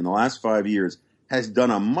generally in the last 5 years, has done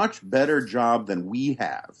a much better job than we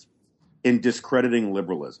have in discrediting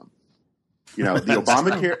liberalism. The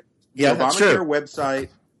Obamacare website,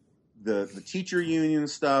 the teacher union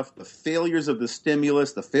stuff, the failures of the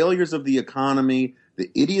stimulus, the failures of the economy,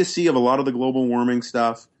 the idiocy of a lot of the global warming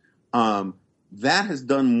stuff, that has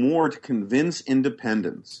done more to convince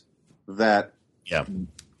independents that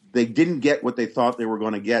they didn't get what they thought they were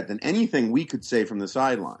going to get than anything we could say from the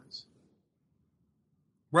sidelines.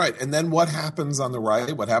 Right. And then what happens on the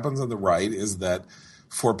right? What happens on the right is that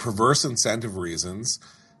for perverse incentive reasons,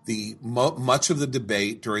 much of the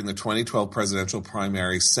debate during the 2012 presidential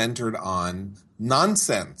primary centered on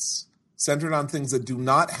nonsense, centered on things that do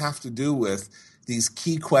not have to do with these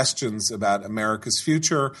key questions about America's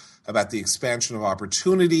future, about the expansion of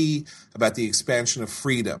opportunity, about the expansion of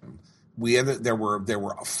freedom. There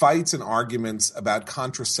were fights and arguments about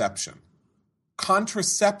contraception.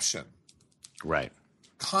 Contraception. Right.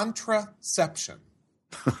 Contraception.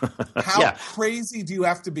 How crazy do you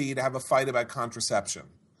have to be to have a fight about contraception?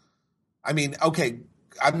 I mean, okay,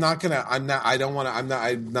 I'm not gonna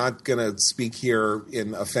speak here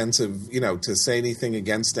in offensive, to say anything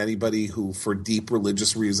against anybody who, for deep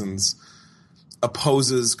religious reasons,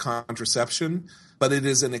 opposes contraception. But it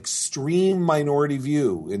is an extreme minority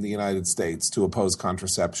view in the United States to oppose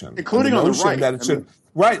contraception, including on the right.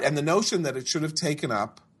 Right, and the notion that it should have taken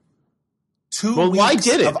up 2 weeks why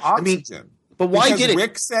did it? of oxygen. But why did it?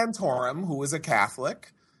 Rick Santorum, who is a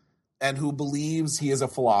Catholic and who believes he is a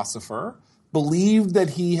philosopher, believed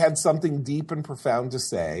that he had something deep and profound to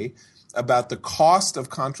say about the cost of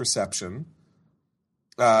contraception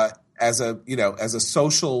as a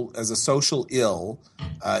social ill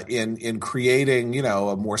in creating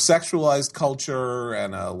a more sexualized culture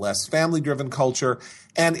and a less family driven culture.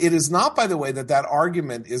 And it is not, by the way, that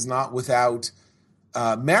argument is not without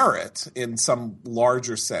merit in some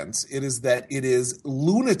larger sense. It is that it is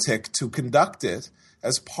lunatic to conduct it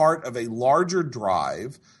as part of a larger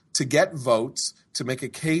drive to get votes, to make a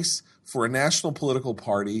case for a national political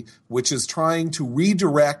party which is trying to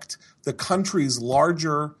redirect the country's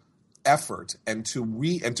larger effort and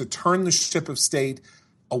to turn the ship of state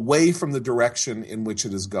away from the direction in which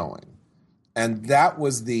it is going. And that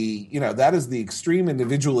is the extreme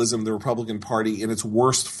individualism of the Republican Party in its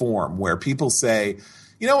worst form, where people say,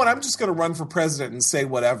 you know what, I'm just going to run for president and say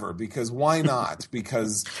whatever, because why not?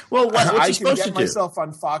 Because I can get myself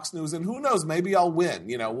on Fox News, and who knows, maybe I'll win.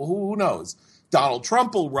 Who knows? Donald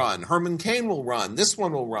Trump will run. Herman Cain will run. This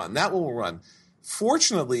one will run. That one will run.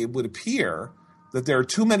 Fortunately, it would appear that there are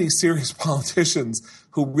too many serious politicians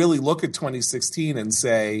who really look at 2016 and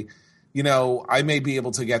say, I may be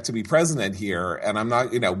able to get to be president here, and I'm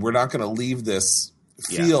not, we're not going to leave this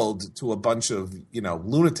field to a bunch of,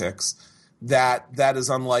 lunatics. That is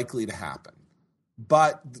unlikely to happen.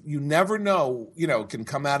 But you never know, it can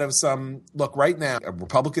come out of some – look, right now, a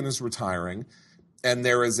Republican is retiring, and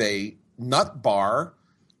there is a nut bar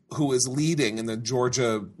who is leading in the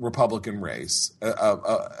Georgia Republican race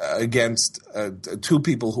against two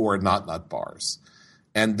people who are not nut bars.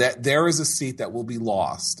 And that there is a seat that will be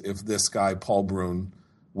lost if this guy, Paul Brune,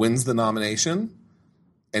 wins the nomination,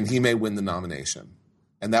 and he may win the nomination.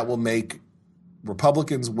 And that will make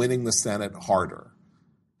Republicans winning the Senate harder.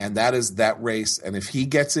 And that is that race. And if he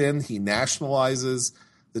gets in, he nationalizes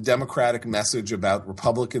the Democratic message about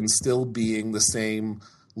Republicans still being the same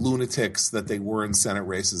lunatics that they were in Senate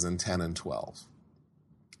races in 10 and 12.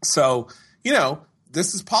 So,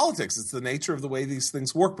 this is politics. It's the nature of the way these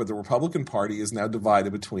things work. But the Republican Party is now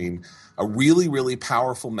divided between a really, really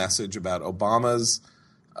powerful message about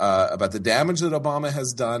about the damage that Obama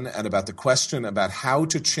has done, and about the question about how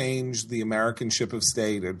to change the American ship of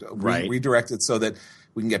state and redirect it so that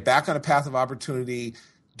we can get back on a path of opportunity,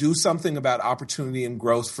 do something about opportunity and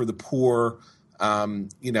growth for the poor,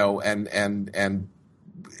 and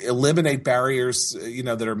eliminate barriers,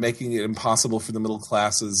 that are making it impossible for the middle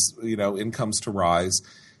classes, incomes to rise.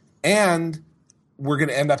 And we're going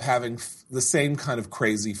to end up having the same kind of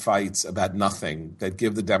crazy fights about nothing that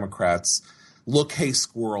give the Democrats look, hey,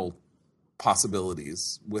 squirrel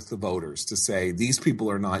possibilities with the voters to say, these people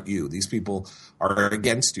are not you. These people are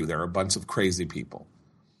against you. They're a bunch of crazy people.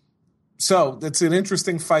 So it's an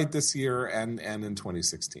interesting fight this year and in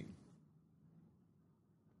 2016.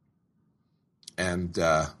 And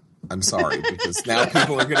I'm sorry, because now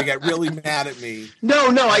people are going to get really mad at me. No,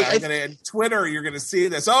 on Twitter, you're going to see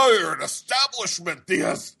this. Oh, you're an establishment.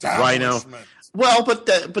 The establishment. Right, well, but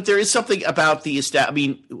there is something about the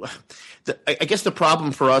establishment. I mean, I guess the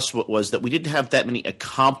problem for us was that we didn't have that many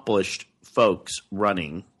accomplished folks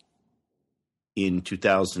running in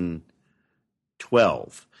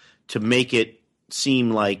 2012 to make it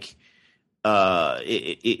seem like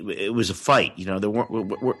it was a fight. There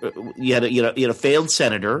weren't. You had a failed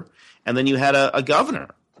senator, and then you had a governor.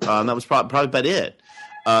 That was probably about it.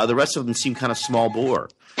 The rest of them seemed kind of small bore.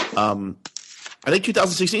 I think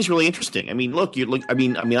 2016 is really interesting. I mean,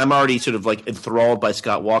 I'm already sort of like enthralled by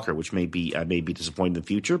Scott Walker, which I may be disappointed in the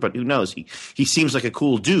future, but who knows? He seems like a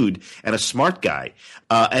cool dude and a smart guy.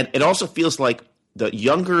 And it also feels like the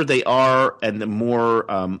younger they are, and the more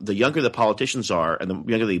the younger the politicians are, and the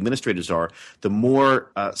younger the administrators are, the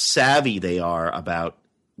more savvy they are about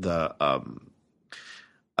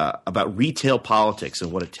about retail politics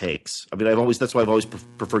and what it takes. I mean, that's why I've always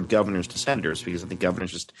preferred governors to senators, because I think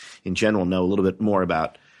governors just in general know a little bit more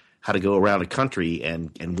about how to go around a country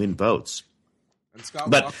and win votes. And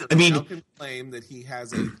Scott Walker now can claim that he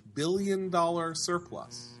has $1 billion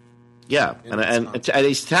surplus. Yeah, and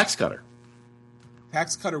he's a tax cutter.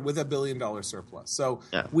 Tax cutter with $1 billion surplus. So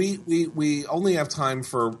we only have time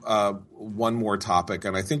for one more topic,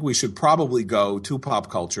 and I think we should probably go to pop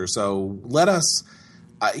culture. So let us.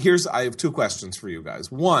 I have two questions for you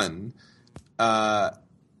guys. One,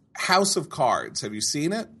 House of Cards. Have you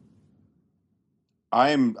seen it?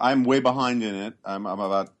 I'm way behind in it. I'm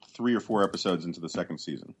about 3 or 4 episodes into the second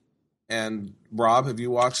season. And Rob, have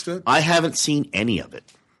you watched it? I haven't seen any of it.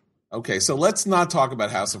 Okay, so let's not talk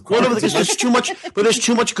about House of Cards. Well, no, because there's too much. But there's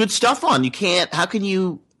too much good stuff on. You can't. How can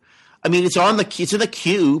you? I mean, it's in the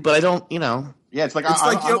queue, but I don't. Yeah, it's like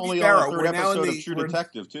I'm only on the third episode of True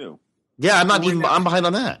Detective too. Yeah, I'm not even. I'm behind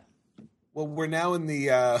on that. Well, we're now in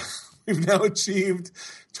the. We've now achieved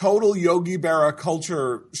total Yogi Berra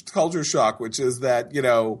culture shock, which is that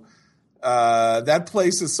that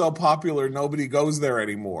place is so popular nobody goes there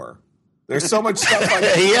anymore. There's so much stuff on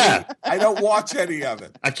TV. Yeah. I don't watch any of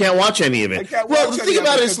it. I can't watch any of it. Well, the thing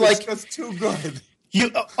about it is it's too good.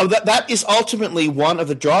 That is ultimately one of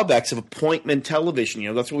the drawbacks of appointment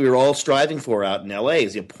television. That's what we were all striving for out in LA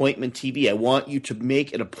is the appointment TV. I want you to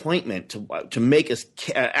make an appointment to make an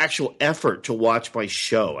actual effort to watch my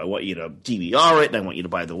show. I want you to DVR it, and I want you to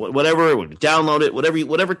buy the whatever, download it,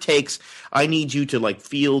 whatever it takes. I need you to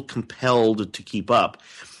feel compelled to keep up.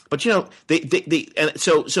 But so there's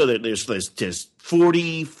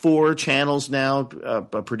 44 channels now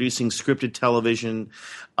producing scripted television.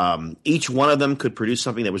 Each one of them could produce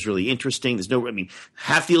something that was really interesting.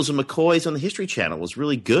 Hatfields and McCoys on the History Channel was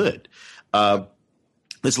really good.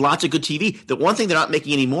 There's lots of good TV. The one thing they're not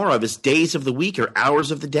making any more of is days of the week or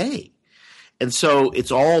hours of the day. And so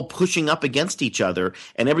it's all pushing up against each other,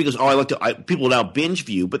 and everybody goes, people now binge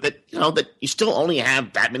view, but that you still only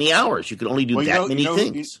have that many hours. You can only do many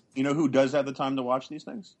things. You know who does have the time to watch these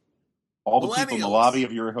things? All the people in the lobby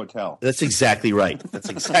of your hotel. That's exactly right. That's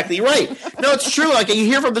exactly right. No, it's true. You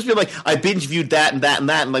hear from this people I binge viewed that and that and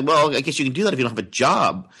that. And well, I guess you can do that if you don't have a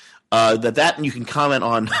job. And you can comment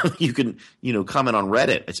on comment on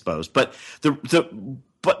Reddit, I suppose. But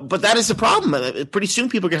But that is the problem. Pretty soon,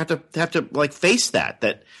 people are going to have to face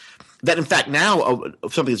that in fact now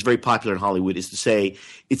something that's very popular in Hollywood is to say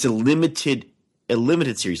it's a limited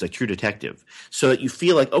series like True Detective, so that you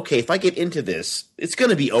feel like, okay, if I get into this, it's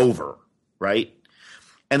going to be over, right?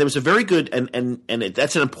 And there was a very good and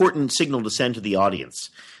that's an important signal to send to the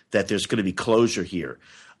audience that there's going to be closure here.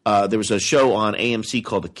 There was a show on AMC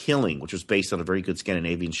called The Killing, which was based on a very good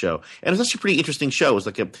Scandinavian show. And it was actually a pretty interesting show. It was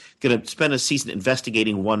going to spend a season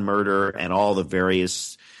investigating one murder and all the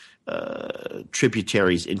various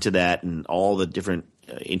tributaries into that and all the different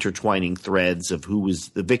intertwining threads of who was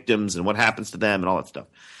the victims and what happens to them and all that stuff.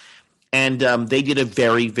 And they did a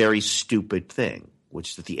very, very stupid thing,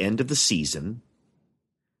 which is at the end of the season,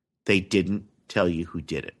 they didn't tell you who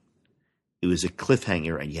did it. It was a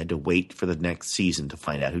cliffhanger, and you had to wait for the next season to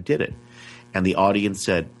find out who did it. And the audience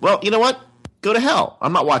said, well, you know what? Go to hell.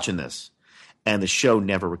 I'm not watching this. And the show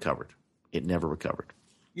never recovered. It never recovered.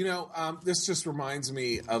 This just reminds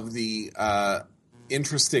me of the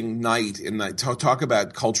interesting night talk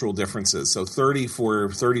about cultural differences. So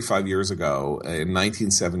 35 years ago, in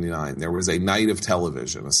 1979, there was a night of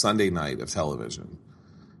television, a Sunday night of television,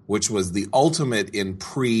 which was the ultimate in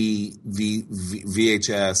pre-VHS,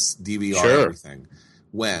 DVR, everything.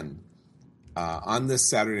 When, on this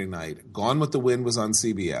Saturday night, Gone with the Wind was on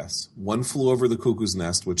CBS. One Flew Over the Cuckoo's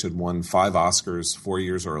Nest, which had won 5 Oscars 4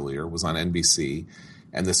 years earlier, was on NBC.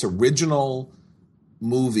 And this original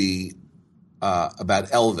movie about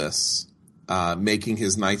Elvis making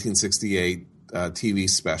his 1968 TV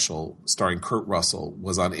special starring Kurt Russell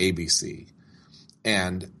was on ABC.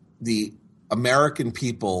 And the American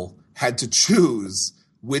people had to choose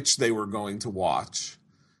which they were going to watch.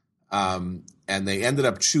 And they ended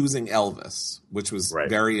up choosing Elvis, which was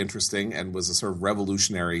very interesting and was a sort of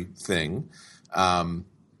revolutionary thing.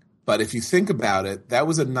 But if you think about it, that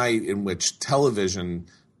was a night in which television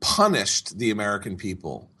punished the American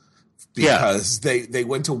people because they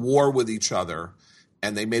went to war with each other,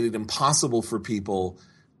 and they made it impossible for people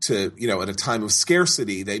to, at a time of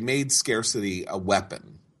scarcity, they made scarcity a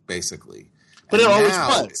weapon, basically. But it always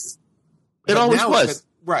was. It always was.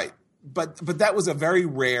 Right. but that was a very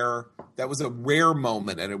rare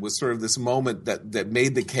moment, and it was sort of this moment that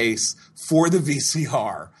made the case for the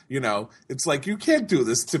VCR. It's like, you can't do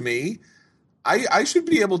this to me. I should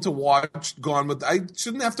be able to watch Gone with. I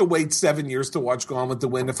shouldn't have to wait 7 years to watch Gone with the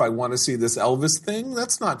Wind if I want to see this Elvis thing.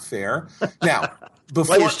 That's not fair. Now,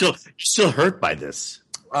 before you're still hurt by this.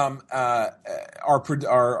 Our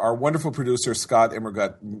wonderful producer Scott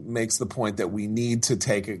Immergut makes the point that we need to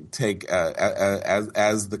take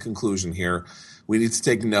as the conclusion here. We need to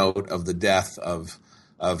take note of the death of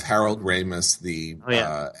Harold Ramis, the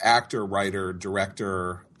actor, writer,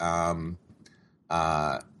 director,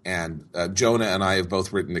 and Jonah and I have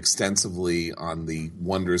both written extensively on the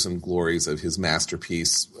wonders and glories of his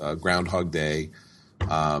masterpiece, Groundhog Day.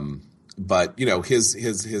 But his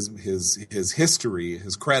history,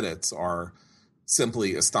 his credits are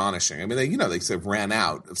simply astonishing. I mean, they sort of ran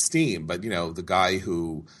out of steam. But the guy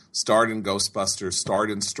who starred in Ghostbusters,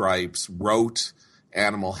 starred in Stripes, wrote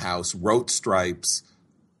Animal House, wrote Stripes,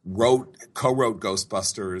 co-wrote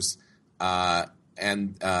Ghostbusters,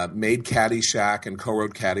 and made Caddyshack and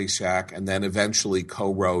co-wrote Caddyshack, and then eventually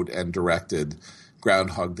co-wrote and directed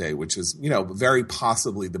Groundhog Day, which is very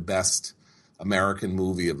possibly the best American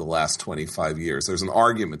movie of the last 25 years. There's an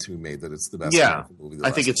argument to be made that it's the best American movie of the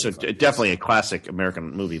last 25 years. I think it's definitely a classic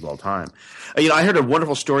American movie of all time. I heard a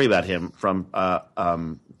wonderful story about him from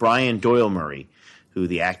Brian Doyle Murray, who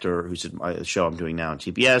the actor who's in the show I'm doing now on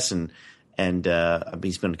TBS, and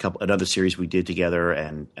he's been another series we did together,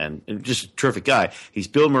 and just a terrific guy. He's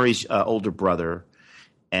Bill Murray's older brother,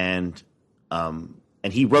 and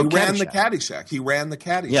he wrote. He ran the Caddyshack. He ran the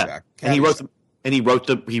Caddyshack. Yeah, and he wrote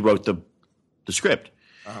the script.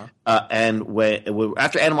 And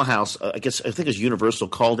after Animal House, I think it was Universal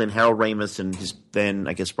called in Harold Ramis and his then,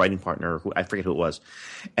 I guess, writing partner, I forget who it was,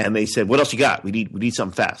 and they said, "What else you got? We need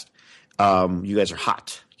something fast. You guys are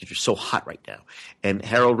hot. You're so hot right now." And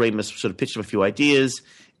Harold Ramis sort of pitched them a few ideas,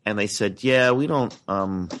 and they said, "Yeah, we don't.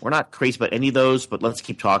 We're not crazy about any of those, but let's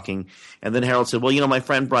keep talking." And then Harold said, "Well, my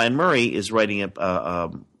friend Brian Murray is writing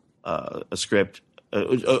a script.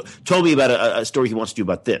 Told me about a story he wants to do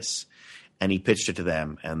about this." And he pitched it to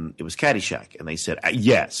them, and it was Caddyshack. And they said,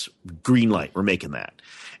 "Yes, green light, we're making that."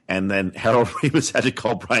 And then Harold Ramis had to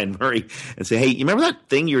call Brian Murray and say, "Hey, you remember that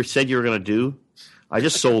thing you said you were going to do? I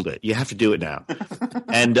just sold it. You have to do it now."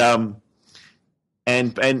 And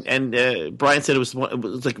Brian said it was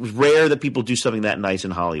rare that people do something that nice in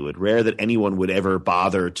Hollywood. Rare that anyone would ever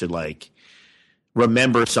bother to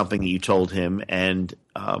remember something that you told him, and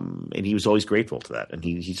he was always grateful to that. And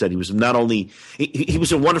he said he was not only he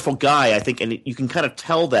was a wonderful guy, I think, and you can kind of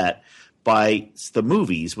tell that by the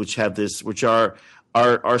movies, which are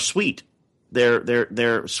sweet.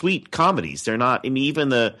 They're sweet comedies. They're not. I mean, even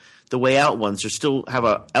the Way Out ones, they still have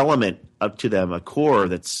a element up to them, a core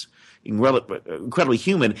that's incredibly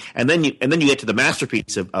human. And then you get to the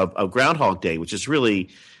masterpiece of Groundhog Day, which is really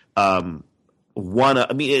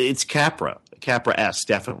it's Capra-esque,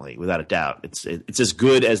 definitely, without a doubt. It's as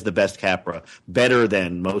good as the best Capra, better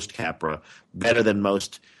than most Capra, better than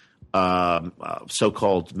most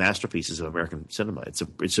so-called masterpieces of American cinema.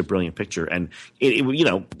 It's a brilliant picture, and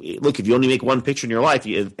look, if you only make one picture in your life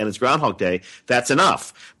and it's Groundhog Day, that's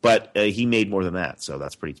enough. But he made more than that, so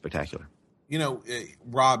that's pretty spectacular.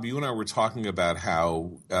 Rob, you and I were talking about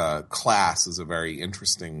how class is a very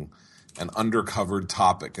interesting and undercovered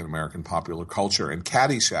topic in American popular culture. And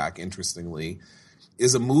Caddyshack, interestingly,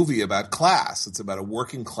 is a movie about class. It's about a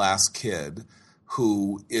working class kid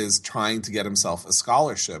who is trying to get himself a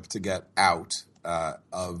scholarship to get out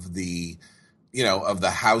of the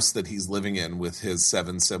house that he's living in with his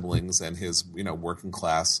 7 siblings and his, working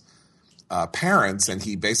class parents. And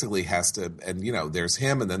he basically has to, and, there's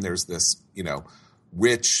him, and then there's this,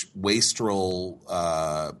 rich, wastrel,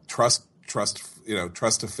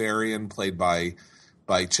 Trustafarian played by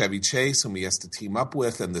Chevy Chase, whom he has to team up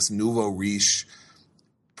with, and this nouveau riche,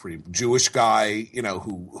 pretty Jewish guy,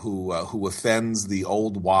 who offends the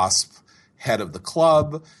old WASP head of the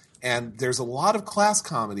club. And there's a lot of class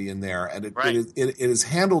comedy in there, and it is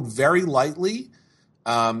handled very lightly,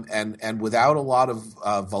 and without a lot of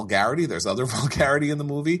vulgarity. There's other vulgarity in the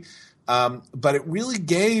movie. But it really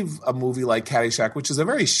gave a movie like Caddyshack, which is a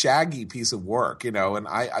very shaggy piece of work, and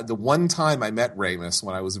I the one time I met Ramis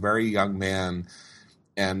when I was a very young man,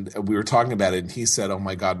 and we were talking about it, and he said, "Oh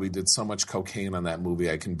my God, we did so much cocaine on that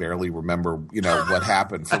movie, I can barely remember, what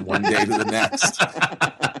happened from one day to the next."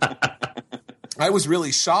 I was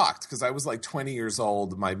really shocked because I was like 20 years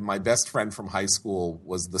old. My best friend from high school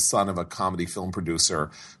was the son of a comedy film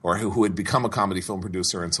producer, or who had become a comedy film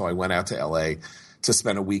producer, and so I went out to L.A. to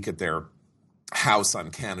spend a week at their house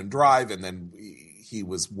on Cannon Drive, and then he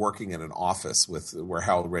was working in an office where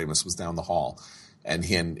Harold Ramis was down the hall. And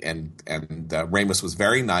Ramis was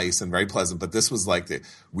very nice and very pleasant, but this was like,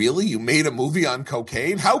 really, you made a movie on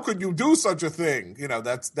cocaine? How could you do such a thing?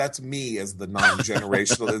 That's me as the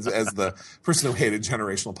non-generational, as the person who hated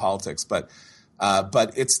generational politics. But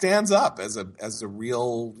it stands up as a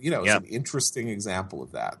real, as an interesting example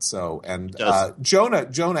of that. So, and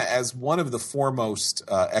Jonah, as one of the foremost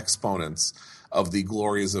exponents of the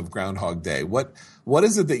glories of Groundhog Day, what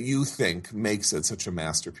is it that you think makes it such a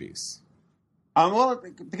masterpiece? Well,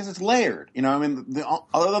 because it's layered. Other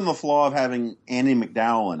than the flaw of having Andie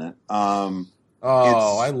MacDowell in it.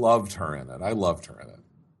 I loved her in it.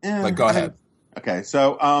 But go ahead. Okay,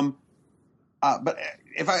 so, but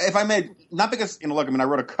if I may, not because I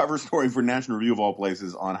wrote a cover story for National Review of all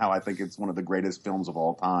places on how I think it's one of the greatest films of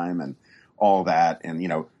all time and all that, and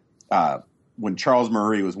when Charles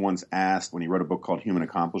Murray was once asked when he wrote a book called Human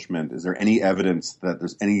Accomplishment, is there any evidence that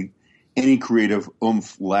there's any creative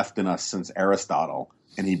oomph left in us since Aristotle?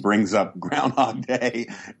 And he brings up Groundhog Day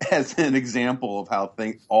as an example of how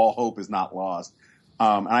all hope is not lost.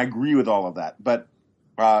 And I agree with all of that. But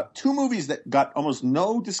two movies that got almost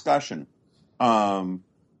no discussion in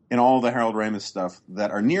all the Harold Ramis stuff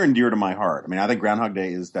that are near and dear to my heart. I think Groundhog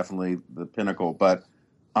Day is definitely the pinnacle. But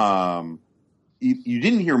you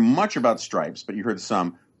didn't hear much about Stripes, but you heard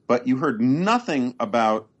some. But you heard nothing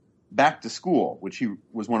about Back to School, which he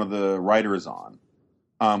was one of the writers on,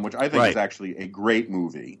 which I think is actually a great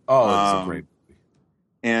movie. Oh, it's a great movie.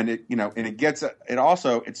 And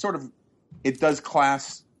it does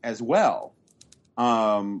class as well,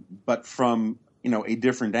 but from a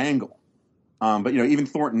different angle. But even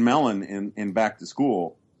Thornton Mellon in Back to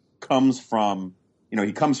School comes from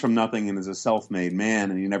he comes from nothing and is a self-made man,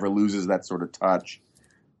 and he never loses that sort of touch.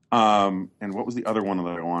 And what was the other one that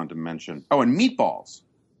I wanted to mention? Oh, and Meatballs.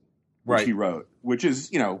 Which he wrote, which is,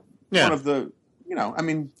 one of the,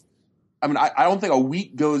 I don't think a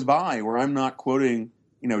week goes by where I'm not quoting,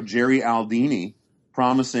 Jerry Aldini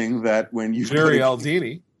promising that when you go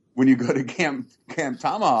to Camp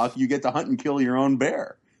Tomahawk, you get to hunt and kill your own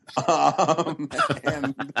bear. I'm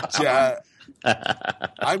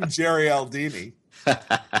Jerry Aldini.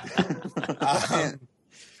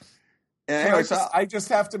 Anyway, I just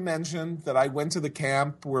have to mention that I went to the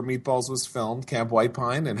camp where Meatballs was filmed, Camp White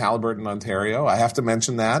Pine in Haliburton, Ontario. I have to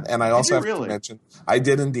mention that, and I also have to mention I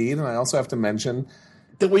did indeed, and I also have to mention.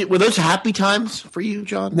 Were those happy times for you,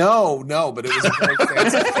 John? No, but it was a very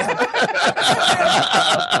fancy camp.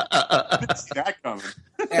 Didn't see that coming.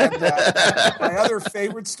 And my other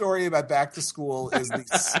favorite story about Back to School is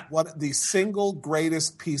the single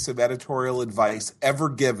greatest piece of editorial advice ever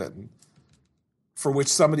given, for which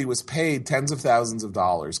somebody was paid tens of thousands of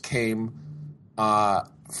dollars, came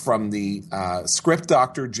from the script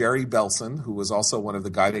doctor Jerry Belson, who was also one of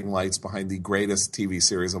the guiding lights behind the greatest TV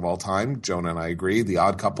series of all time. Jonah and I agree, The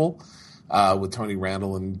Odd Couple, with Tony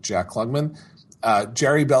Randall and Jack Klugman.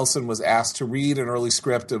 Jerry Belson was asked to read an early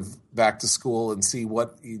script of Back to School and see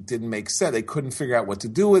what didn't make sense. They couldn't figure out what to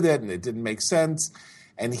do with it, and it didn't make sense.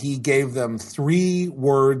 And he gave them 3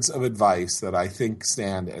 words of advice that I think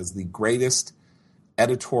stand as the greatest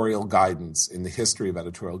editorial guidance in the history of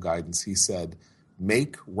editorial guidance. He said,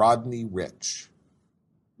 "Make Rodney rich."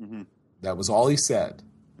 Mm-hmm. That was all he said.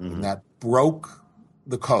 Mm-hmm. And that broke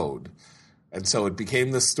the code. And so it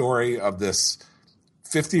became the story of this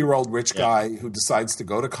 50-year-old rich guy who decides to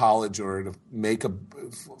go to college in order to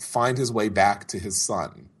find his way back to his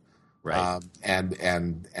son. Right.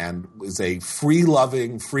 And is a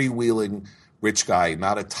free-loving, freewheeling rich guy,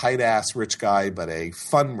 not a tight-ass rich guy, but a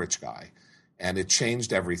fun rich guy. And it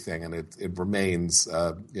changed everything, and it remains,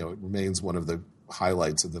 it remains one of the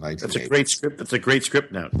highlights of the 1980s. That's a great script. That's a great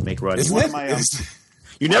script now. Make Rodney.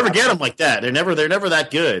 You never get them like that. They're never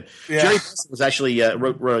that good. Yeah. Jerry was actually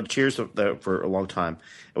wrote Cheers for a long time.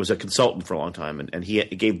 It was a consultant for a long time, and he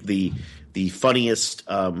gave the funniest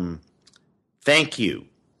thank you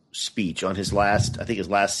speech on his last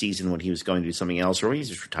season when he was going to do something else, or when he was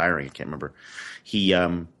just retiring. I can't remember. He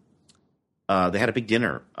they had a big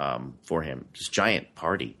dinner for him, this giant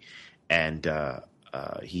party, and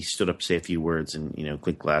he stood up to say a few words and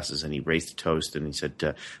clinked glasses, and he raised a toast and he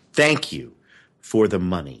said, "Thank you for the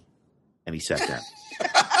money," and he sat down.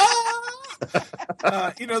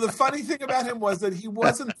 The funny thing about him was that he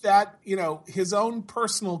wasn't that, his own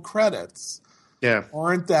personal credits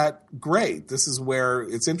aren't that great. This is where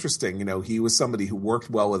it's interesting. He was somebody who worked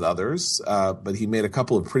well with others, but he made a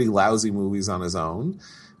couple of pretty lousy movies on his own.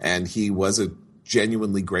 And he was a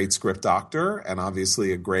genuinely great script doctor and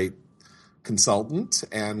obviously a great consultant.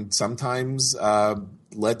 And sometimes,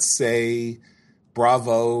 let's say,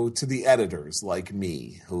 bravo to the editors like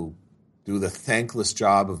me who do the thankless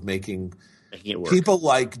job of making it work. People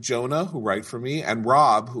like Jonah, who write for me, and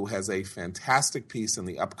Rob, who has a fantastic piece in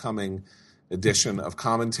the upcoming edition of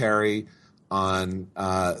Commentary on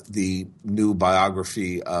the new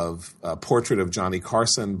biography of Portrait of Johnny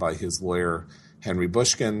Carson by his lawyer, Henry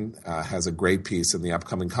Bushkin, has a great piece in the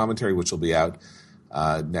upcoming Commentary, which will be out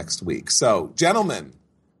next week. So, gentlemen,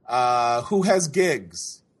 who has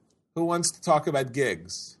gigs? Who wants to talk about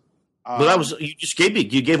gigs? Well,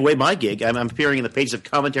 you gave away my gig. I'm appearing in the pages of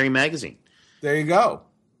Commentary magazine. There you go.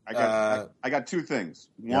 I got two things.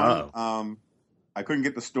 One, I couldn't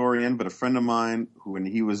get the story in, but a friend of mine who, when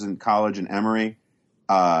he was in college in Emory,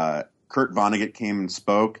 Kurt Vonnegut came and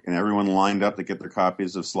spoke, and everyone lined up to get their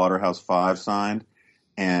copies of Slaughterhouse-5 signed.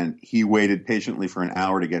 And he waited patiently for an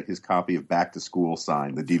hour to get his copy of Back to School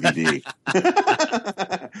signed, the DVD.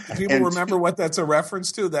 People remember what that's a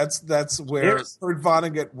reference to? That's where Kurt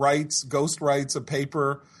Vonnegut ghostwrites a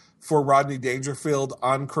paper for Rodney Dangerfield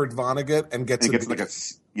on Kurt Vonnegut and gets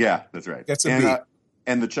that's right. Gets a beat.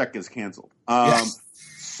 And the check gets canceled. Yes.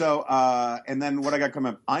 So, and then what I got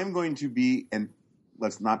coming up, I'm going to be, and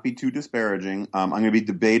let's not be too disparaging, I'm going to be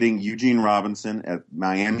debating Eugene Robinson at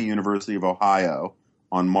Miami University of Ohio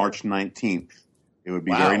on March 19th. It would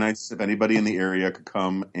be very nice if anybody in the area could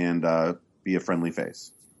come and be a friendly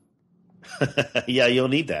face. Yeah, you'll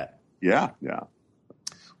need that. Yeah.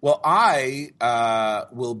 Well, I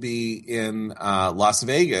will be in Las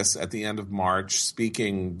Vegas at the end of March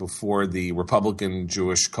speaking before the Republican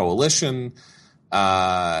Jewish Coalition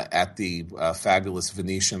at the fabulous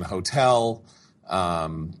Venetian Hotel.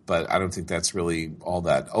 But I don't think that's really all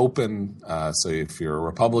that open. So if you're a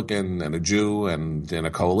Republican and a Jew and in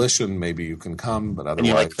a coalition, maybe you can come. But otherwise, and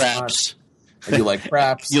you like craps. And you like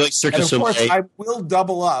craps. You like Cirque du Soleil. And of course, Soleil. I will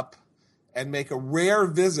double up and make a rare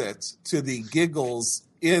visit to the Giggles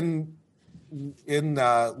in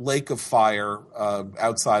Lake of Fire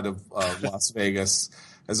outside of Las Vegas.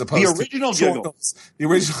 As opposed the original to Giggles. The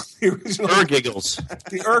original Giggles.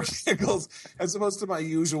 The Giggles, as opposed to my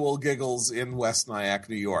usual Giggles in West Nyack,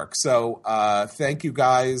 New York. So thank you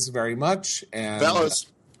guys very much. And fellas,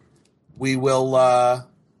 we will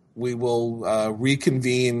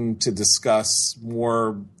reconvene to discuss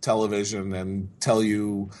more television and tell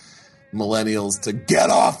you millennials to get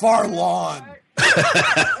off our lawn.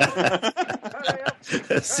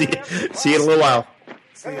 See you in a little while.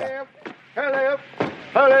 See ya.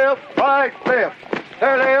 Left, right, left,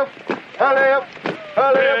 left,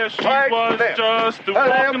 Yeah, she was just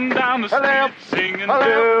walking down the street singing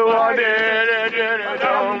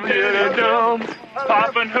do-a-dee-dee-dum,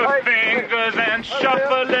 popping her fingers and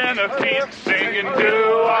shuffling her feet, singing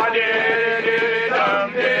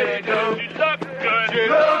do-a-dee-dee-dum. She looked good, she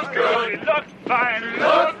looked good, she looked fine,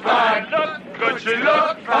 looked fine, looked good, she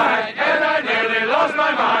looked fine, and I nearly lost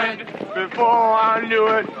my mind. Before I knew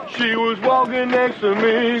it, she was walking next to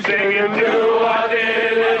me, singing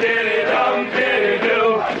do-a-dee-dee-dum,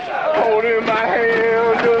 dee-dee-do, holding my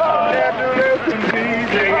hand just natural as can be,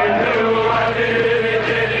 singing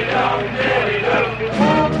do-a-dee-dee-dum,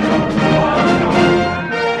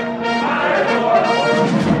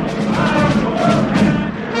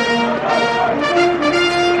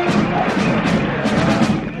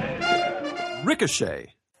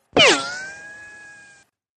 Ricochet.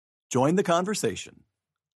 Join the conversation.